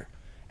out of here.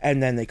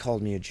 And then they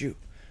called me a Jew.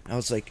 And I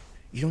was like,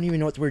 you don't even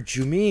know what the word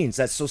Jew means.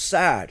 That's so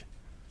sad.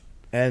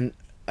 And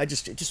I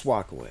just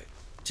walk away.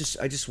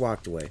 I just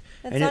walked away.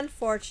 That's and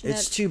unfortunate.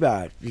 It's too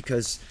bad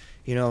because,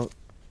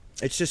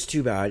 it's just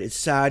too bad. It's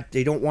sad.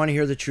 They don't want to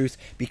hear the truth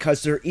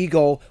because their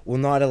ego will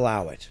not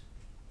allow it.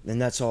 And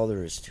that's all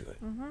there is to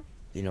it.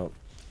 Mm-hmm.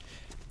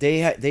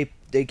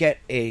 They get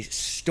a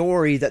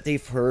story that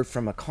they've heard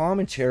from a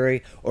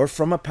commentary or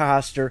from a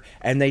pastor,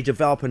 and they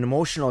develop an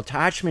emotional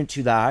attachment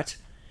to that,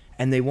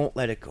 and they won't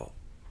let it go.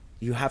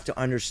 You have to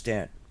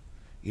understand.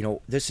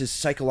 This is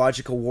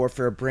psychological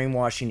warfare,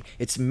 brainwashing.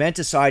 It's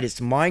menticide,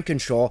 it's mind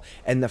control,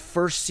 and the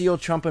first seal,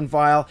 trump, and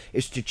vial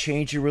is to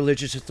change your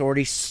religious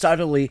authority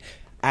subtly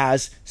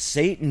as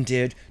Satan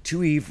did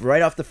to Eve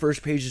right off the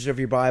first pages of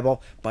your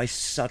Bible, by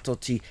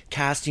subtlety,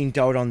 casting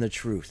doubt on the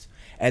truth.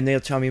 And they'll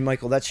tell me,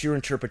 Michael, that's your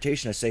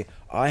interpretation. I say,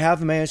 I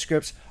have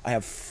manuscripts, I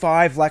have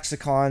 5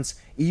 lexicons,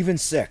 even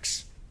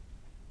 6.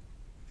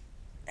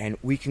 And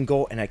we can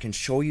go and I can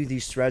show you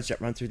these threads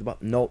that run through the Bible.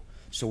 Nope.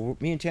 So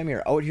me and Tammy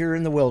are out here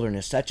in the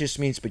wilderness. That just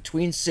means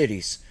between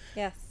cities.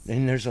 Yes.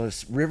 And there's a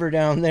river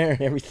down there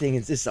and everything.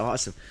 It's just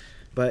awesome.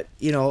 But,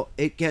 you know,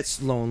 it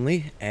gets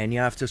lonely and you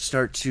have to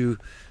start to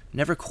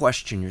never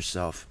question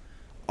yourself.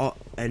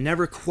 And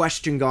never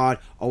question God.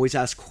 Always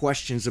ask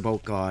questions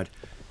about God.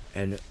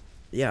 And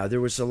yeah,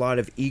 there was a lot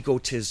of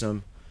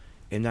egotism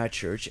in that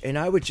church. And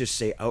I would just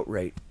say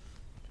outright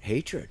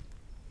hatred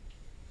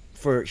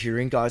for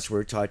hearing God's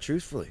word taught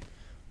truthfully.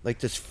 Like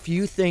the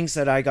few things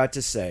that I got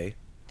to say,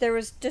 there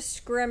was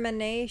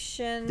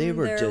discrimination. They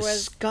were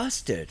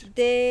disgusted.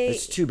 They.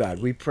 It's too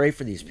bad. We pray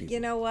for these people. You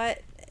know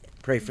what?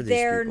 Pray for these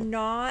people. They're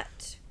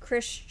not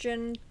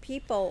Christian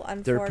people,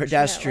 unfortunately. They're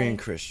pedestrian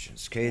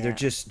Christians, okay? Yeah. They're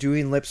just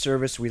doing lip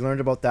service. We learned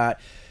about that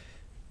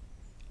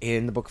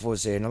in the book of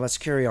Hosea. Now let's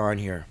carry on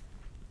here.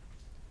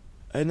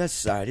 And that's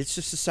sad. It's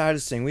just the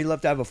saddest thing. We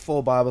love to have a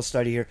full Bible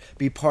study here,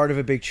 be part of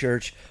a big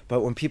church, but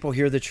when people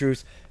hear the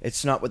truth,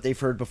 it's not what they've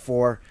heard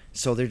before,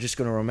 so they're just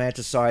going to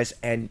romanticize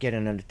and get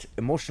an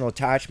emotional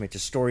attachment to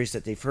stories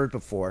that they've heard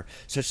before,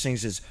 such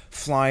things as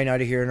flying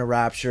out of here in a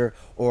rapture,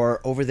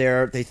 or over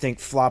there they think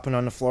flopping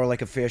on the floor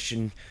like a fish,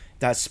 and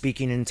that's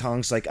speaking in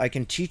tongues. Like, I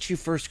can teach you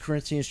 1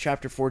 Corinthians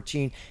chapter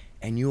 14,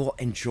 and you'll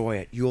enjoy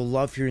it. You'll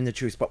love hearing the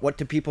truth. But what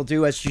do people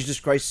do, as Jesus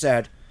Christ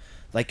said,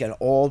 like an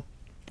old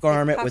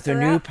garment with a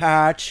new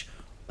patch,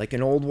 like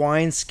an old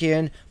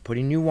wineskin,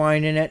 putting new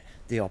wine in it,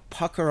 they'll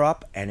pucker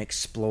up and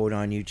explode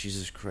on you.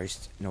 Jesus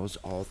Christ knows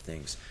all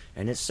things.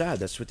 And it's sad.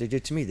 That's what they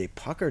did to me. They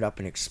puckered up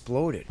and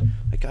exploded.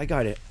 Like, I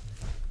got it.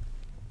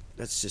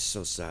 That's just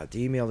so sad.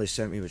 The email they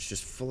sent me was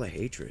just full of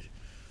hatred.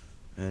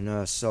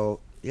 And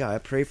so, yeah, I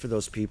pray for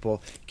those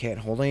people. Can't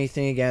hold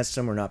anything against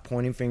them. We're not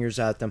pointing fingers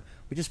at them.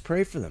 We just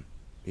pray for them,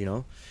 you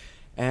know.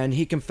 And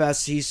he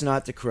confessed he's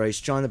not the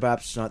Christ. John the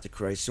Baptist is not the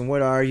Christ. And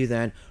what are you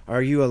then?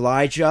 Are you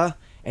Elijah?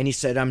 And he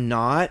said, I'm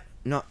not.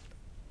 Not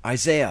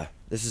Isaiah.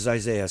 This is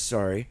Isaiah,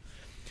 sorry.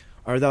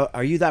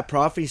 Are you that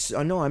prophet? He said,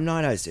 oh, no, I'm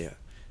not Isaiah.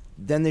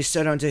 Then they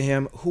said unto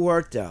him, who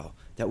art thou,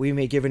 that we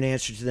may give an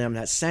answer to them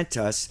that sent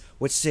us?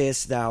 What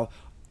sayest thou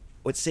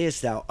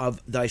of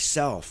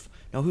thyself?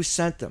 Now, who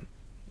sent them?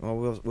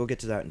 Well, we'll get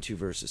to that in 2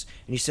 verses.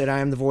 And he said,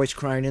 I am the voice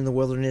crying in the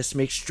wilderness,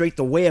 make straight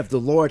the way of the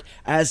Lord,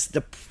 as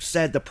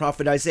said the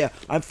prophet Isaiah.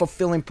 I'm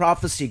fulfilling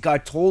prophecy.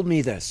 God told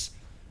me this.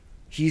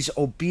 He's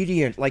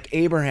obedient like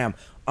Abraham.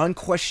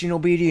 Unquestioned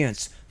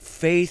obedience.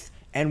 Faith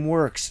and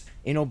works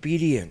in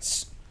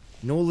obedience.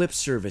 No lip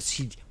service.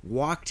 He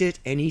walked it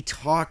and he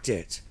talked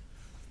it.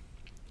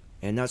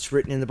 And that's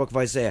written in the book of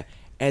Isaiah.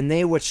 And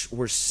they which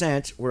were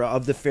sent were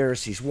of the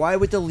Pharisees. Why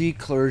would the lead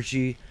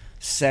clergy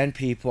send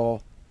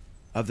people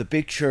of the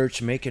big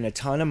church making a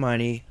ton of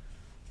money,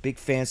 big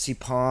fancy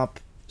pomp,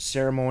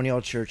 ceremonial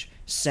church,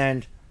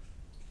 send,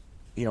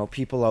 you know,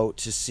 people out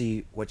to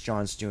see what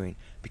John's doing?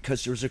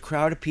 Because there was a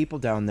crowd of people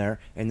down there,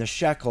 and the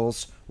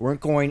shekels weren't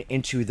going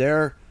into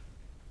their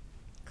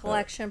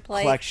collection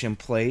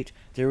plate.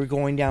 They were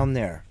going down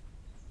there.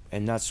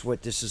 And that's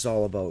what this is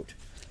all about.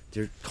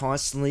 They're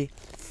constantly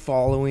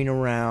following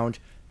around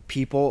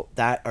people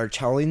that are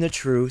telling the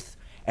truth,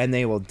 and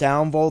they will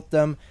downvote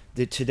them.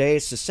 Today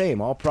it's the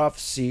same. All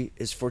prophecy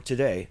is for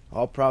today.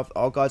 All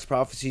God's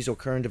prophecies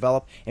occur and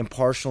develop in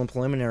partial and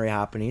preliminary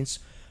happenings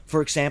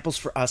for examples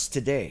for us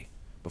today,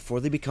 before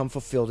they become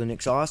fulfilled and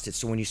exhausted.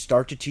 So when you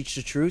start to teach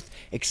the truth,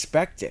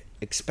 expect it.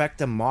 Expect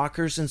the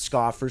mockers and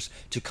scoffers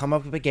to come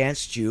up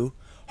against you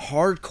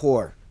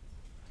hardcore.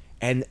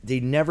 And they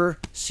never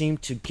seem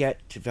to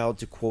get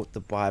to quote the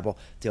Bible.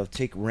 They'll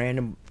take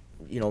random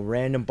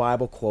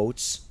Bible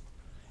quotes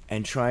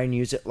and try and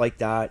use it like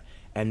that.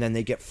 And then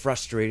they get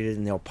frustrated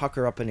and they'll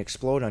pucker up and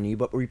explode on you.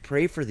 But we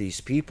pray for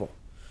these people.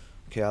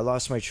 Okay, I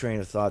lost my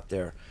train of thought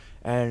there.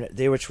 And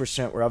they which were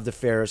sent were of the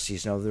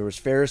Pharisees. Now, there was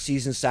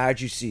Pharisees and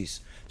Sadducees.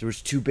 There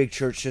was 2 big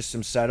church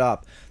systems set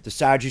up. The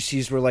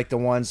Sadducees were like the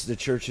ones, the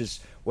churches,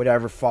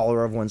 whatever,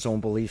 follower of one's own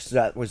beliefs.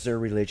 That was their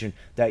religion.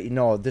 That,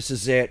 this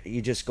is it.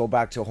 You just go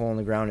back to a hole in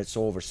the ground. It's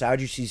over.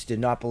 Sadducees did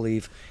not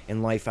believe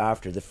in life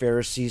after. The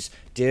Pharisees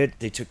did.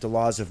 They took the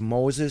laws of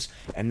Moses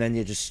and then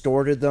they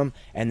distorted them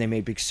and they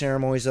made big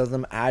ceremonies of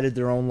them, added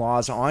their own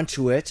laws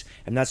onto it.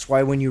 And that's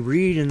why when you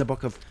read in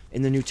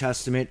the New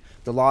Testament,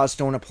 the laws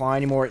don't apply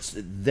anymore. It's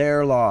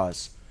their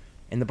laws.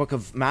 In the book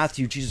of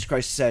Matthew, Jesus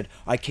Christ said,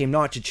 I came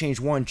not to change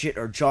one jot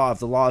or jot of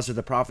the laws of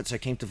the prophets. I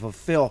came to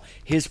fulfill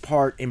his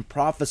part in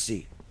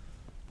prophecy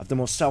of the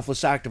most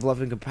selfless act of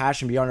love and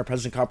compassion beyond our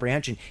present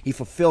comprehension. He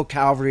fulfilled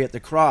Calvary at the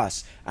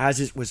cross, as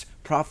it was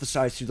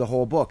prophesied through the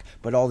whole book.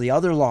 But all the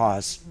other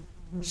laws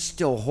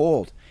still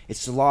hold.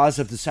 It's the laws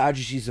of the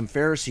Sadducees and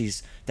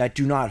Pharisees that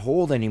do not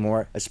hold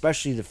anymore,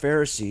 especially the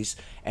Pharisees.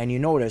 And you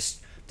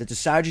notice that the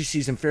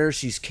Sadducees and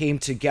Pharisees came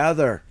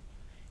together,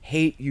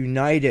 hate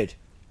united.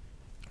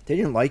 They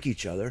didn't like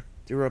each other.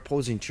 They were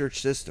opposing church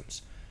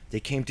systems. They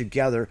came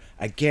together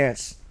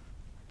against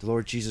the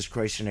Lord Jesus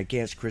Christ and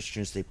against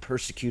Christians. They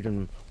persecuted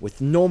him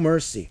with no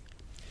mercy.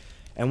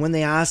 And when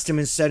they asked him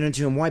and said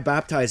unto him, Why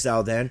baptize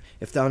thou then,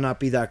 if thou not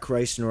be that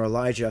Christ, nor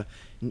Elijah?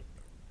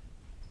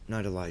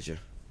 Not Elijah.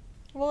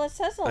 Well, it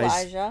says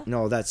Elijah.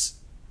 No,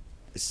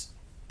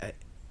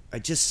 I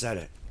just said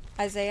it.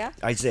 Isaiah?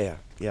 Isaiah,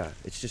 yeah.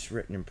 It's just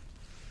written in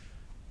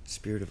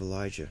spirit of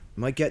Elijah.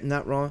 Am I getting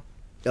that wrong?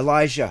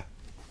 Elijah.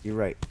 You're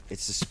right.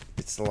 It's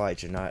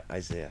Elijah, not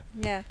Isaiah.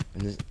 Yeah.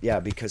 And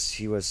because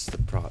he was the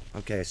prophet.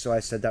 Okay, so I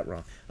said that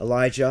wrong.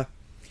 Elijah,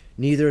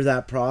 neither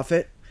that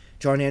prophet.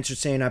 John answered,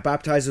 saying, I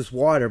baptize with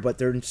water, but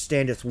there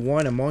standeth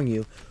one among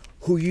you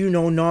who you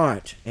know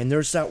not. And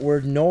there's that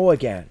word know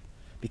again,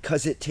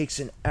 because it takes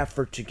an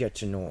effort to get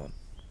to know him.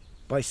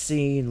 By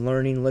seeing,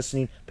 learning,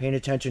 listening, paying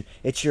attention.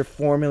 It's your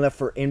formula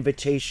for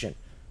invitation.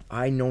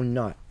 I know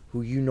not,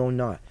 who you know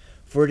not.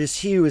 For it is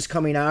he who is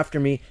coming after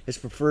me, is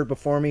preferred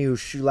before me, whose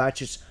shoe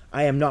latches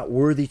I am not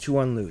worthy to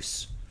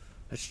unloose.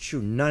 That's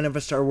true. None of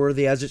us are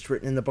worthy, as it's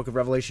written in the book of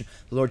Revelation.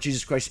 The Lord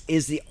Jesus Christ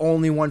is the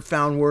only one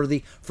found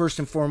worthy, first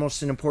and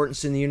foremost in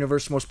importance in the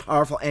universe, most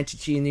powerful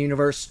entity in the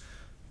universe,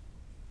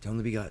 the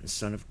only begotten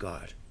Son of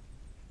God.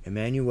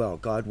 Emmanuel,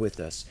 God with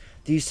us.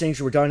 These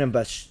things were done in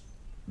Beth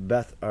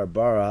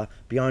Arbara,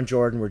 beyond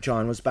Jordan, where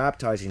John was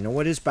baptizing. Now,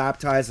 what is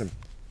baptism?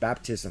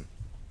 Baptism.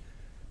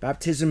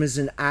 Baptism is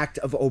an act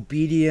of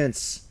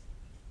obedience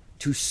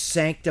to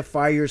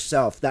sanctify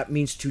yourself. That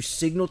means to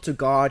signal to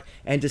God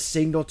and to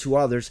signal to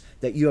others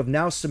that you have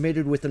now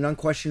submitted with an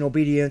unquestioned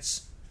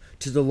obedience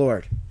to the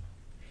Lord.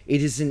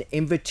 It is an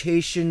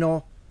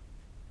invitational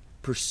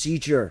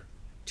procedure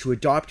to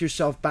adopt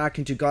yourself back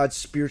into God's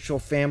spiritual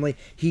family.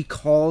 He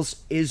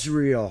calls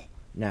Israel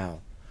now.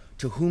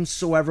 To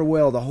whomsoever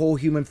will, the whole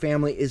human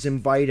family is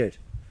invited.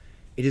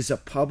 It is a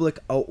public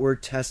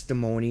outward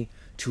testimony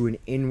to an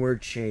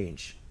inward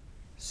change.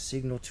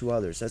 Signal to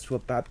others. That's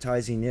what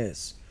baptizing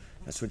is.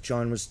 That's what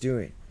John was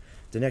doing.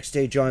 The next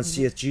day John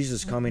seeth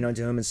Jesus coming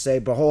unto him and say,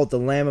 Behold, the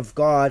Lamb of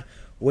God,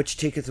 which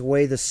taketh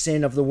away the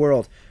sin of the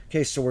world.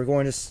 Okay, so we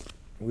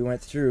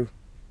went through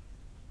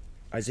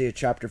Isaiah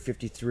chapter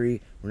 53.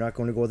 We're not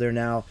going to go there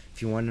now.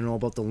 If you want to know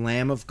about the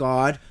Lamb of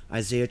God,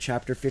 Isaiah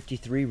chapter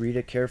 53, read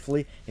it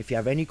carefully. If you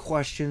have any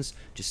questions,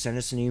 just send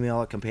us an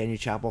email at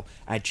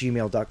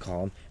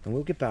companionchapel@gmail.com and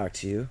we'll get back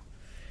to you.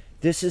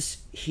 This is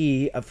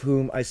he of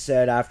whom I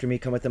said, After me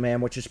cometh a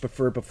man which is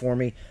preferred before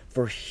me,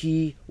 for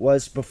he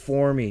was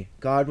before me.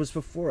 God was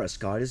before us.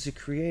 God is the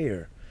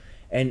creator.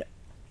 And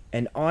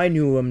I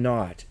knew him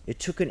not. It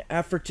took an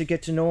effort to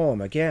get to know him.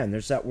 Again,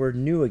 there's that word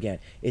knew again.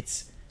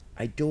 It's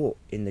idol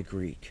in the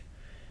Greek.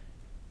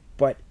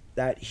 But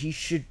that he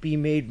should be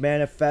made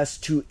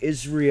manifest to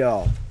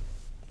Israel,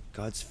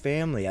 God's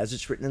family, as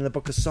it's written in the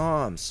book of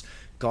Psalms.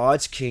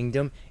 God's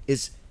kingdom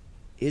is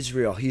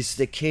Israel. He's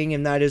the king,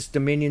 and that is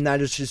dominion,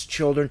 that is his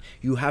children.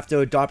 You have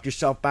to adopt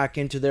yourself back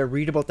into there.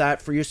 Read about that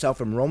for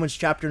yourself in Romans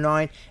chapter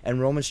 9 and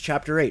Romans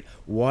chapter 8.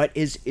 What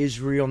is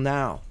Israel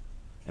now?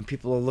 And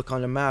people will look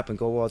on the map and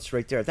go, well, it's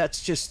right there.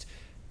 That's just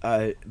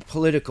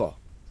political.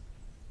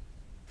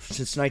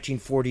 Since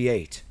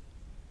 1948.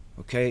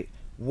 Okay?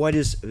 What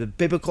is the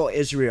biblical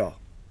Israel?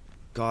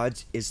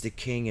 God is the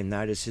king, and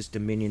that is his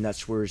dominion.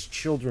 That's where his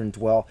children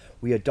dwell.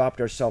 We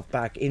adopt ourselves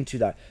back into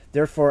that.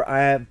 Therefore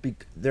I am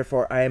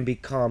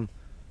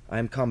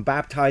come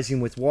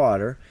baptizing with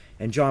water.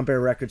 And John bare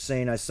record,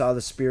 saying, I saw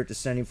the Spirit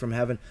descending from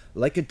heaven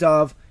like a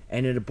dove,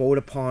 and it abode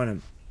upon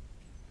him.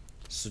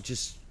 So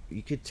just,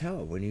 you could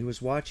tell when he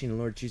was watching the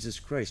Lord Jesus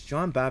Christ.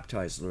 John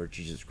baptized the Lord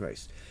Jesus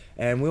Christ.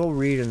 And we'll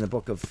read in the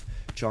book of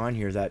John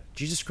here that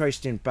Jesus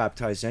Christ didn't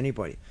baptize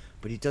anybody,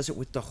 but he does it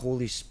with the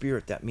Holy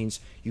Spirit. That means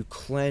you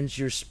cleanse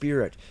your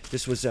spirit.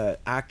 This was an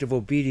act of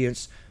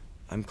obedience.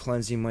 I'm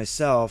cleansing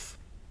myself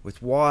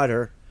with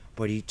water,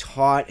 but he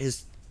taught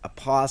his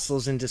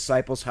apostles and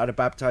disciples how to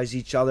baptize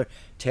each other.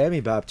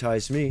 Tammy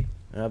baptized me,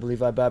 and I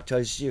believe I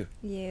baptized you.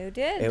 You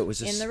did. It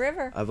was in the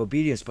river of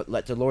obedience. But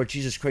let the Lord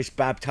Jesus Christ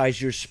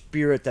baptize your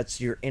spirit. That's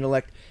your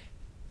intellect,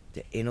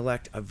 the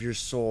intellect of your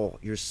soul,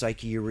 your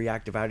psyche, your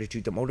reactive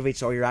attitude that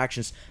motivates all your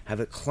actions. Have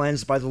it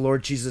cleansed by the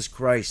Lord Jesus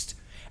Christ.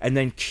 And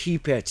then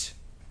keep it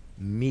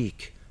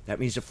meek.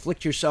 That means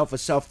afflict yourself with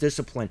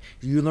self-discipline.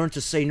 You learn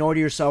to say no to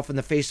yourself in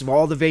the face of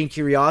all the vain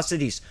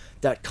curiosities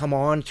that come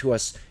on to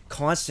us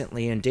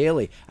constantly and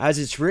daily. As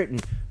it's written,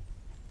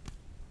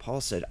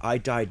 Paul said, I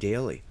die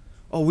daily.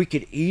 Oh, we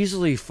could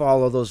easily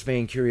follow those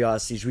vain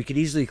curiosities. We could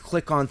easily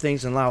click on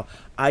things and allow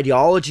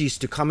ideologies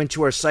to come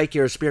into our psyche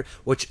or spirit,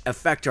 which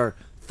affect our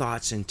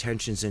thoughts,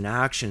 intentions, and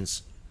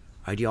actions.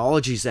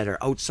 Ideologies that are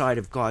outside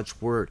of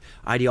God's word.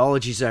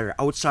 Ideologies that are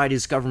outside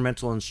his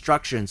governmental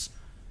instructions.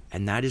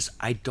 And that is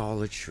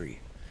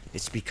idolatry.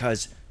 It's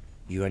because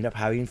you end up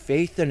having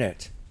faith in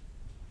it.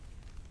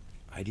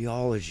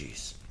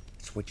 Ideologies.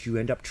 It's what you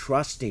end up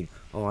trusting.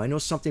 Oh, I know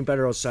something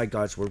better outside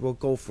God's word. We'll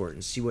go for it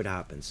and see what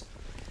happens.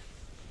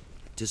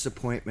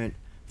 Disappointment,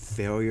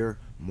 failure,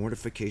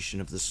 mortification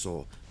of the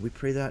soul. We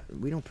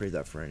don't pray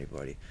that for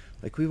anybody.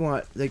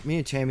 Like me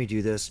and Tammy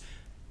do this.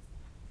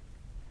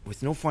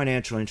 with no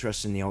financial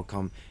interest in the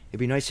outcome. It'd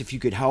be nice if you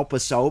could help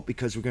us out,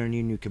 because we're going to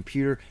need a new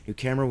computer, new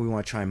camera. We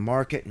want to try and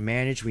market and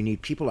manage. We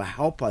need people to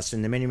help us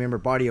in the many-member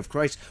body of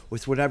Christ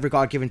with whatever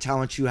God-given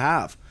talents you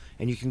have.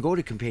 And you can go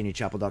to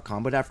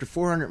companionchapel.com, but after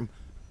 400...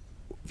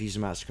 Visa,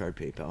 MasterCard,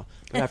 PayPal.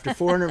 But after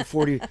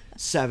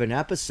 447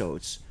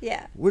 episodes,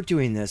 Yeah. we're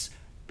doing this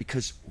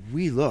because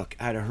we look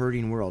at a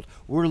hurting world.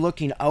 We're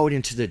looking out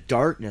into the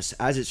darkness,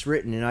 as it's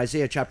written in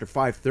Isaiah chapter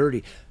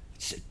 5:30.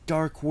 It's a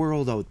dark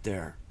world out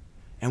there.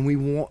 And we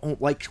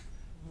won't like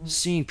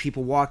seeing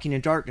people walking in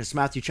darkness.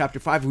 Matthew chapter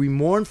 5, we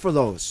mourn for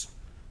those.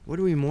 What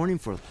are we mourning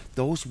for?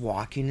 Those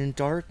walking in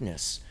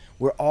darkness.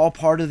 We're all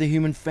part of the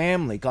human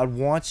family. God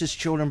wants his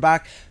children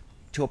back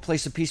to a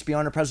place of peace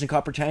beyond our present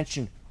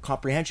comprehension.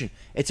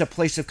 It's a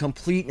place of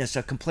completeness,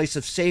 a place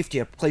of safety,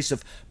 a place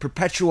of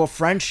perpetual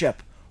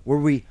friendship, where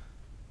we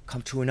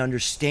come to an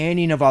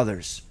understanding of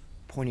others.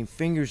 Pointing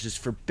fingers is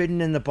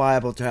forbidden in the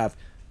Bible, to have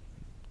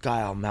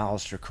guile,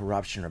 malice, or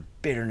corruption, or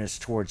bitterness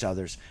towards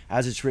others.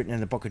 As it's written in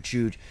the book of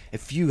Jude,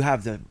 if you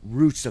have the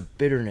roots of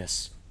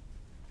bitterness,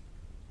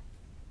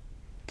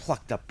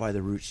 plucked up by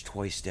the roots,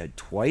 twice dead.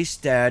 Twice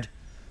dead.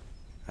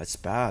 That's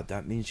bad.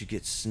 That means you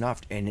get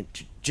snuffed. And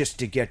just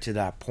to get to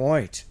that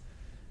point,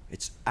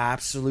 it's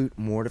absolute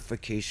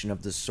mortification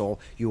of the soul.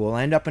 You will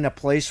end up in a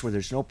place where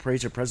there's no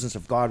praise or presence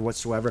of God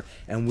whatsoever,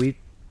 and we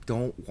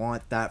don't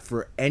want that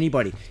for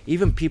anybody,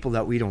 even people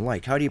that we don't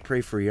like. How do you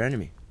pray for your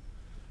enemy?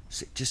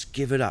 Just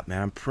give it up,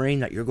 man. I'm praying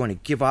that you're going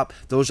to give up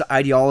those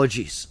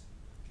ideologies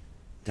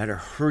that are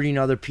hurting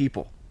other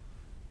people,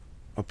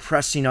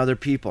 oppressing other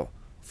people,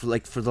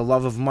 for the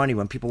love of money.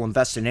 When people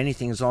invest in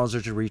anything, as long as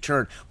there's a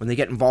return, when they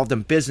get involved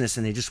in business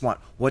and they just want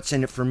what's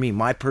in it for me,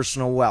 my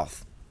personal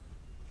wealth,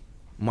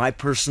 my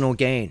personal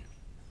gain.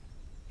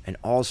 And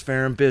all's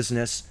fair in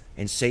business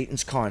in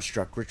Satan's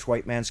construct, rich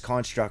white man's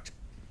construct.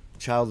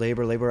 Child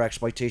labor, labor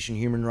exploitation,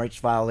 human rights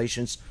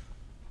violations,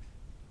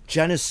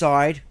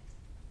 genocide.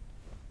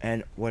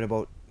 And what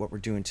about what we're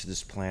doing to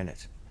this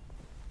planet?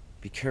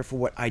 Be careful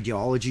what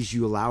ideologies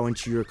you allow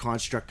into your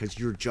construct, because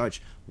you're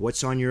judged.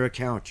 What's on your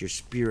account? Your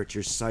spirit,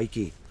 your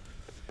psyche.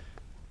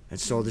 And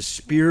so the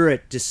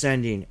Spirit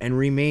descending and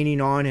remaining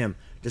on him,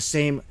 the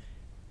same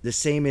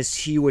as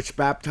he which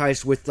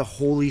baptized with the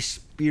Holy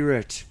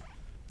Spirit.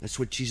 That's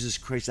what Jesus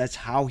Christ, that's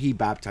how he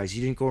baptized.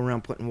 He didn't go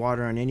around putting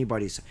water on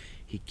anybody's.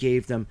 He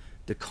gave them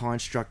the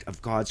construct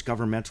of God's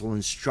governmental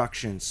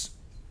instructions,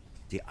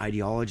 the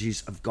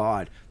ideologies of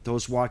God.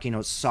 Those walking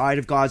outside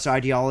of God's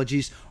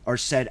ideologies are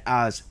said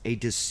as a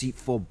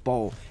deceitful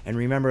bow. And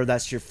remember,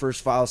 that's your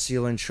first file,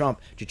 seal, and trump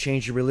to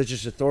change your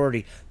religious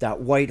authority. That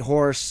white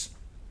horse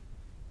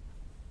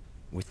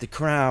with the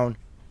crown,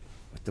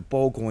 with the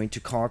bow going to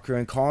conquer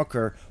and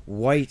conquer.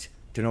 White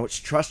denotes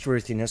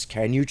trustworthiness.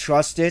 Can you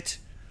trust it?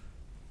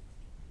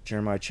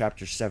 Jeremiah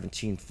chapter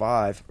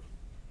 17:5.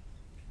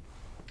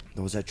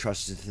 Those that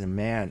trusted in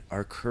man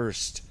are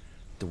cursed.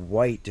 The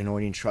white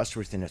denoting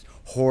trustworthiness.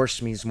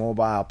 Horse means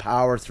mobile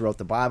power throughout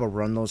the Bible.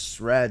 Run those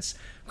threads.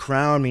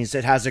 Crown means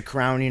it has a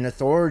crowning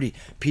authority.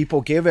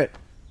 People give it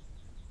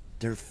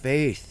their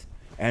faith.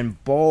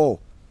 And bow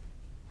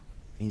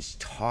means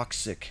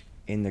toxic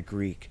in the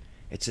Greek.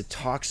 It's a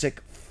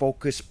toxic,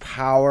 focused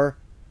power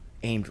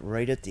aimed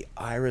right at the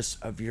iris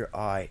of your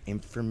eye.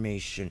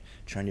 Information,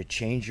 trying to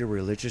change your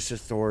religious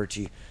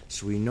authority.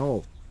 So we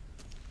know,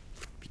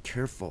 be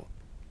careful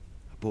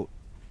about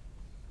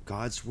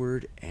God's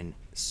word and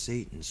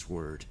Satan's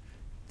word.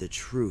 The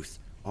truth,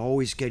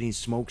 always getting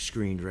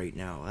smokescreened right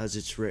now, as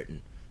it's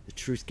written. The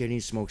truth getting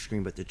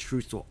smokescreened, but the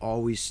truth will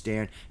always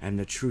stand, and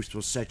the truth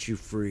will set you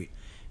free.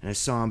 And I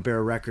saw him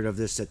bear record of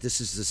this, that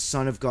this is the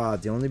Son of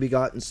God, the only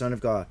begotten Son of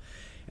God.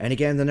 And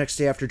again, the next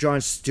day after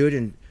John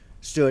stood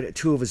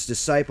two of his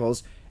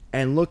disciples,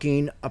 and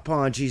looking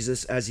upon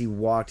Jesus as he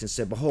walked, and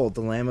said, Behold,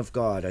 the Lamb of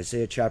God.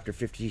 Isaiah chapter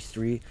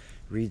 53,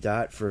 read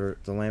that for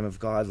the Lamb of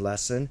God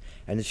lesson.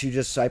 And the two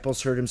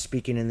disciples heard him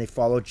speaking, and they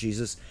followed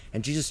Jesus.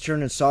 And Jesus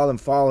turned and saw them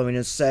following,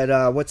 and said,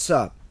 what's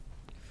up?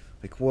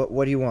 Like,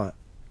 what do you want?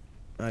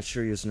 Not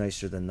sure he was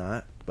nicer than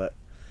that, but...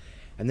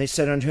 And they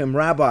said unto him,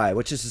 Rabbi,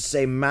 which is to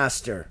say,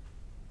 Master,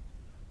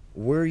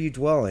 where are you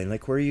dwelling?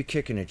 Like, where are you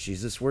kicking it,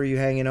 Jesus? Where are you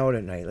hanging out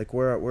at night? Like,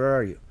 where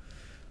are you?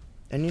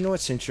 And you know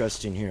what's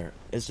interesting here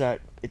is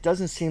that it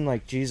doesn't seem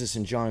like Jesus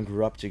and John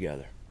grew up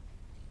together.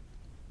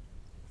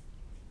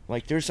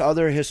 Like, there's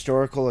other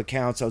historical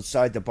accounts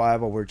outside the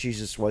Bible where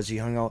Jesus he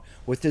hung out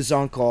with his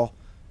uncle,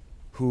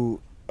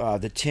 who,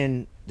 the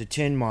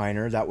tin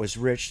miner that was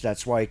rich.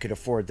 That's why he could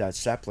afford that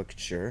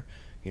sepulcher.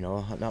 You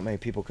know, not many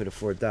people could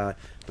afford that,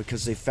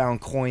 because they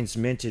found coins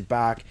minted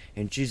back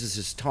in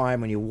Jesus' time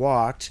when he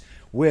walked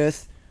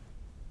with,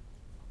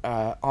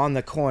 on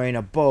the coin,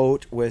 a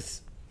boat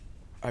with,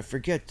 I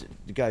forget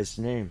the guy's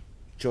name,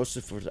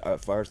 Joseph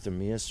of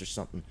Arthemius or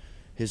something,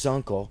 his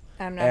uncle.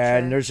 I'm not sure.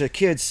 And there's a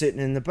kid sitting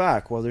in the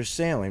back while they're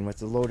sailing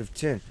with a load of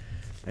tin.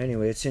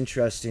 Anyway, it's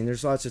interesting.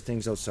 There's lots of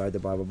things outside the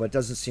Bible, but it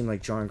doesn't seem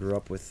like John grew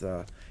up with,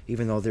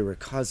 even though they were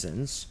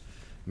cousins.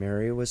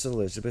 Mary was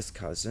Elizabeth's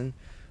cousin.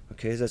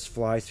 Okay, let's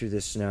fly through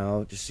this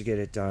now just to get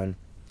it done.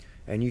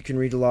 And you can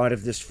read a lot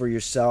of this for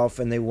yourself.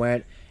 And they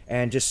went,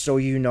 and just so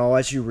you know,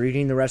 as you're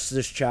reading the rest of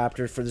this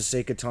chapter, for the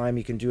sake of time,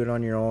 you can do it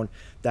on your own,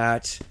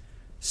 that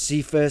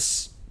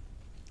Cephas,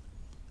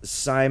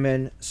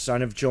 Simon,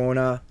 son of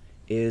Jonah,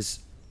 is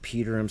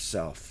Peter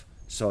himself.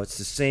 So it's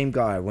the same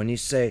guy. When you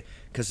say,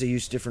 because they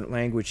use different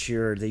language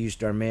here, they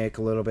used Aramaic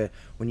a little bit.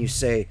 When you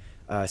say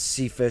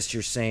Cephas,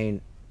 you're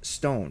saying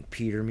stone.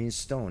 Peter means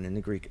stone in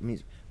the Greek. It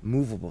means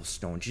movable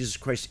stone. Jesus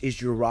Christ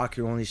is your rock,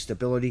 your only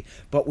stability.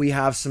 But we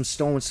have some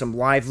stones, some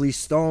lively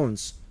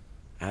stones,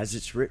 as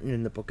it's written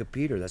in the book of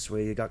Peter. That's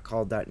why he got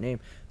called that name.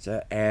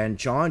 And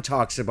John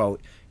talks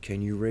about,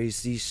 can you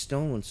raise these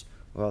stones?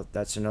 Well,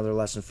 that's another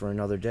lesson for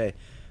another day.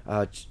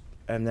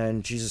 And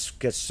then Jesus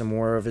gets some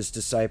more of his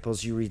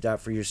disciples. You read that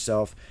for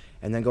yourself.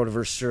 And then go to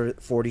verse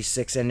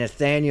 46. And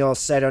Nathanael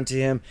said unto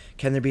him,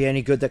 can there be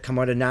any good that come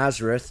out of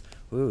Nazareth?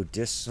 Ooh,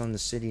 diss on the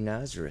city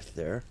Nazareth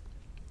there.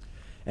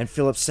 And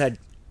Philip said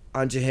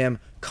unto him,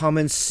 come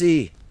and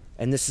see.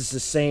 And this is the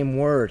same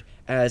word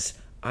as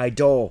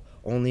idol,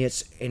 only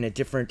it's in a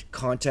different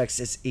context.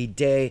 It's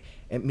ide.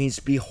 It means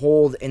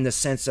behold in the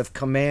sense of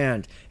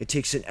command. It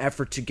takes an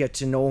effort to get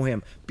to know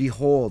him.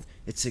 Behold,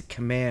 it's a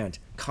command.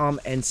 Come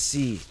and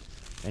see.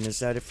 And is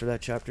that it for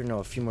that chapter? No,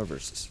 a few more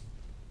verses.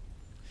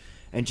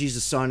 And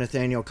Jesus saw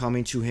Nathanael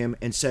coming to him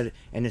and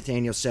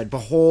Nathanael said,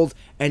 behold,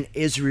 an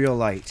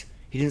Israelite.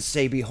 He didn't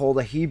say, behold,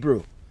 a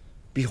Hebrew.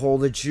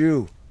 Behold, a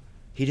Jew.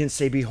 He didn't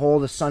say,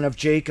 behold, a son of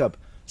Jacob,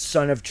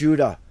 son of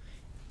Judah.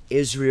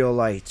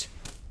 Israelite.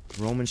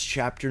 Romans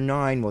chapter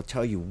 9 will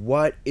tell you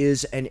what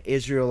is an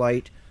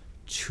Israelite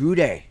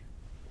today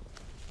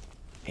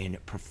in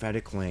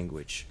prophetic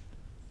language.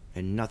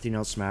 And nothing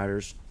else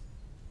matters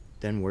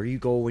than where you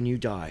go when you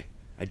die.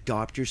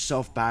 Adopt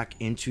yourself back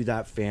into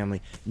that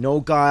family. No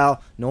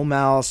guile, no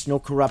malice, no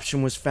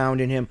corruption was found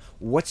in him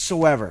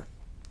whatsoever.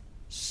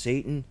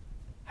 Satan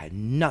had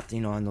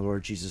nothing on the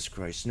Lord Jesus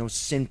Christ. No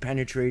sin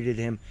penetrated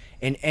him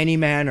in any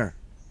manner.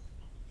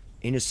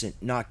 Innocent,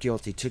 not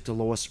guilty, took the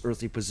lowest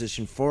earthly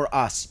position for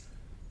us.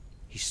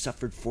 He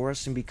suffered for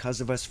us and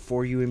because of us,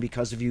 for you and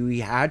because of you. He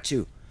had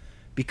to.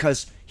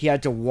 Because he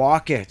had to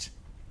walk it.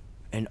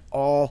 And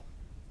all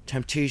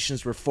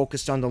temptations were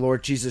focused on the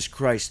Lord Jesus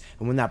Christ.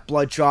 And when that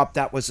blood dropped,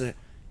 that was a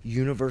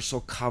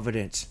universal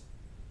covenant.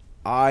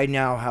 I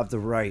now have the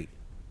right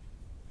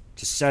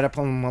to set up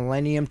a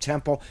millennium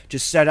temple, to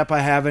set up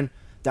a heaven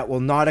that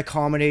will not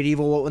accommodate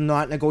evil, it will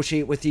not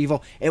negotiate with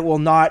evil, it will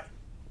not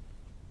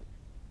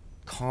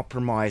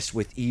compromise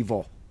with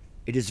evil.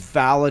 It is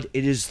valid,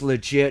 it is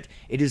legit,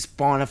 it is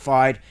bona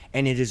fide,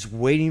 and it is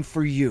waiting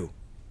for you.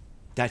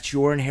 That's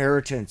your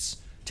inheritance,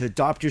 to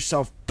adopt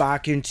yourself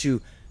back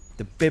into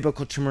the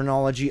biblical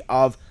terminology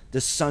of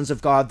the sons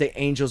of God, the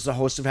angels, the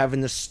hosts of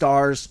heaven, the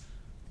stars,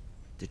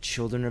 the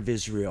children of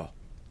Israel,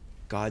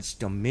 God's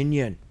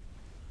dominion.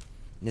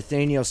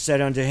 Nathanael said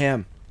unto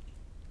him,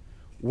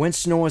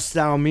 whence knowest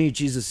thou me?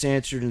 Jesus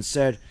answered and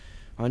said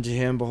unto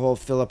him, behold,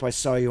 Philip, I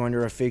saw you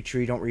under a fig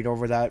tree. Don't read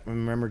over that.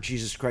 Remember,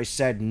 Jesus Christ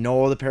said,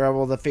 know the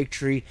parable of the fig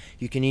tree.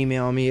 You can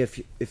email me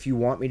if you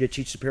want me to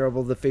teach the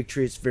parable of the fig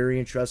tree. It's very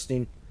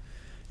interesting,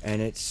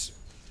 and it's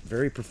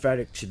very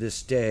prophetic to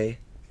this day.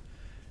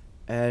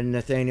 And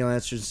Nathanael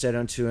answered and said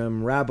unto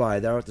him, Rabbi,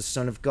 thou art the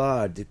Son of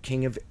God, the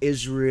King of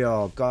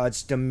Israel,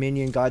 God's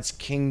dominion, God's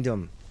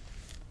kingdom,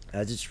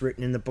 as it's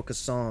written in the book of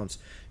Psalms.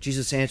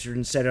 Jesus answered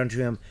and said unto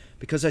him,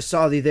 because I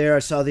saw thee there, I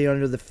saw thee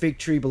under the fig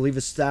tree,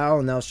 believest thou?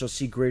 And thou shalt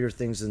see greater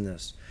things than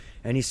this.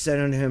 And he said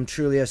unto him,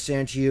 truly I say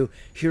unto you,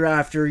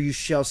 hereafter you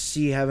shall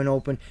see heaven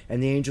open,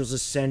 and the angels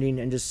ascending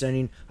and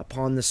descending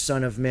upon the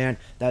Son of Man.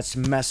 That's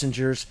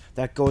messengers.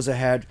 That goes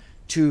ahead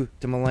to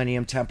the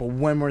Millennium Temple.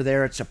 When we're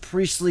there, it's a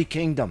priestly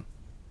kingdom.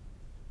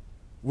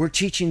 We're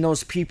teaching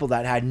those people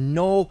that had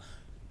no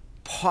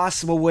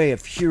possible way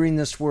of hearing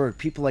this word.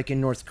 People like in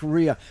North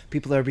Korea,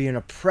 people that are being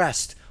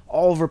oppressed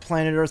all over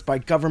planet Earth by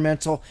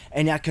governmental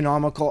and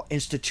economical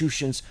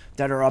institutions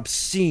that are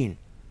obscene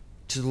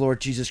to the Lord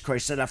Jesus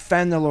Christ, that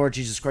offend the Lord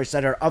Jesus Christ,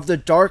 that are of the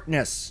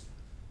darkness.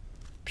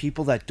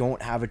 People that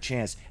don't have a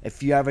chance.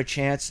 If you have a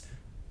chance,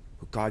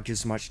 God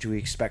gives much to, he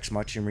expects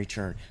much in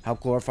return. Help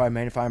glorify,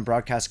 magnify, and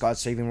broadcast God's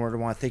saving word. I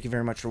want to thank you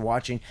very much for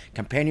watching.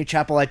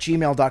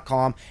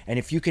 CompanionChapel@gmail.com. And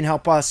if you can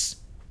help us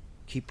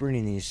keep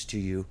bringing these to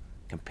you,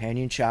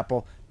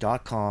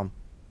 CompanionChapel.com,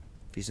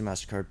 Visa,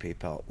 MasterCard,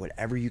 PayPal,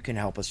 whatever you can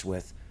help us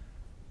with.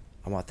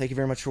 I want to thank you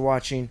very much for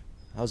watching.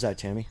 How's that,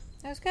 Tammy?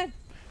 That was good.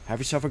 Have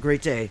yourself a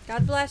great day.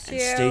 God bless you.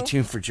 And stay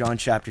tuned for John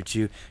chapter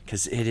 2,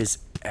 because it is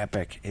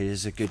epic. It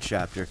is a good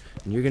chapter.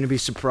 And you're going to be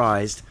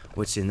surprised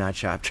what's in that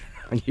chapter.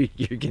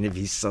 You're going to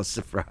be so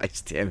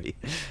surprised, Tammy.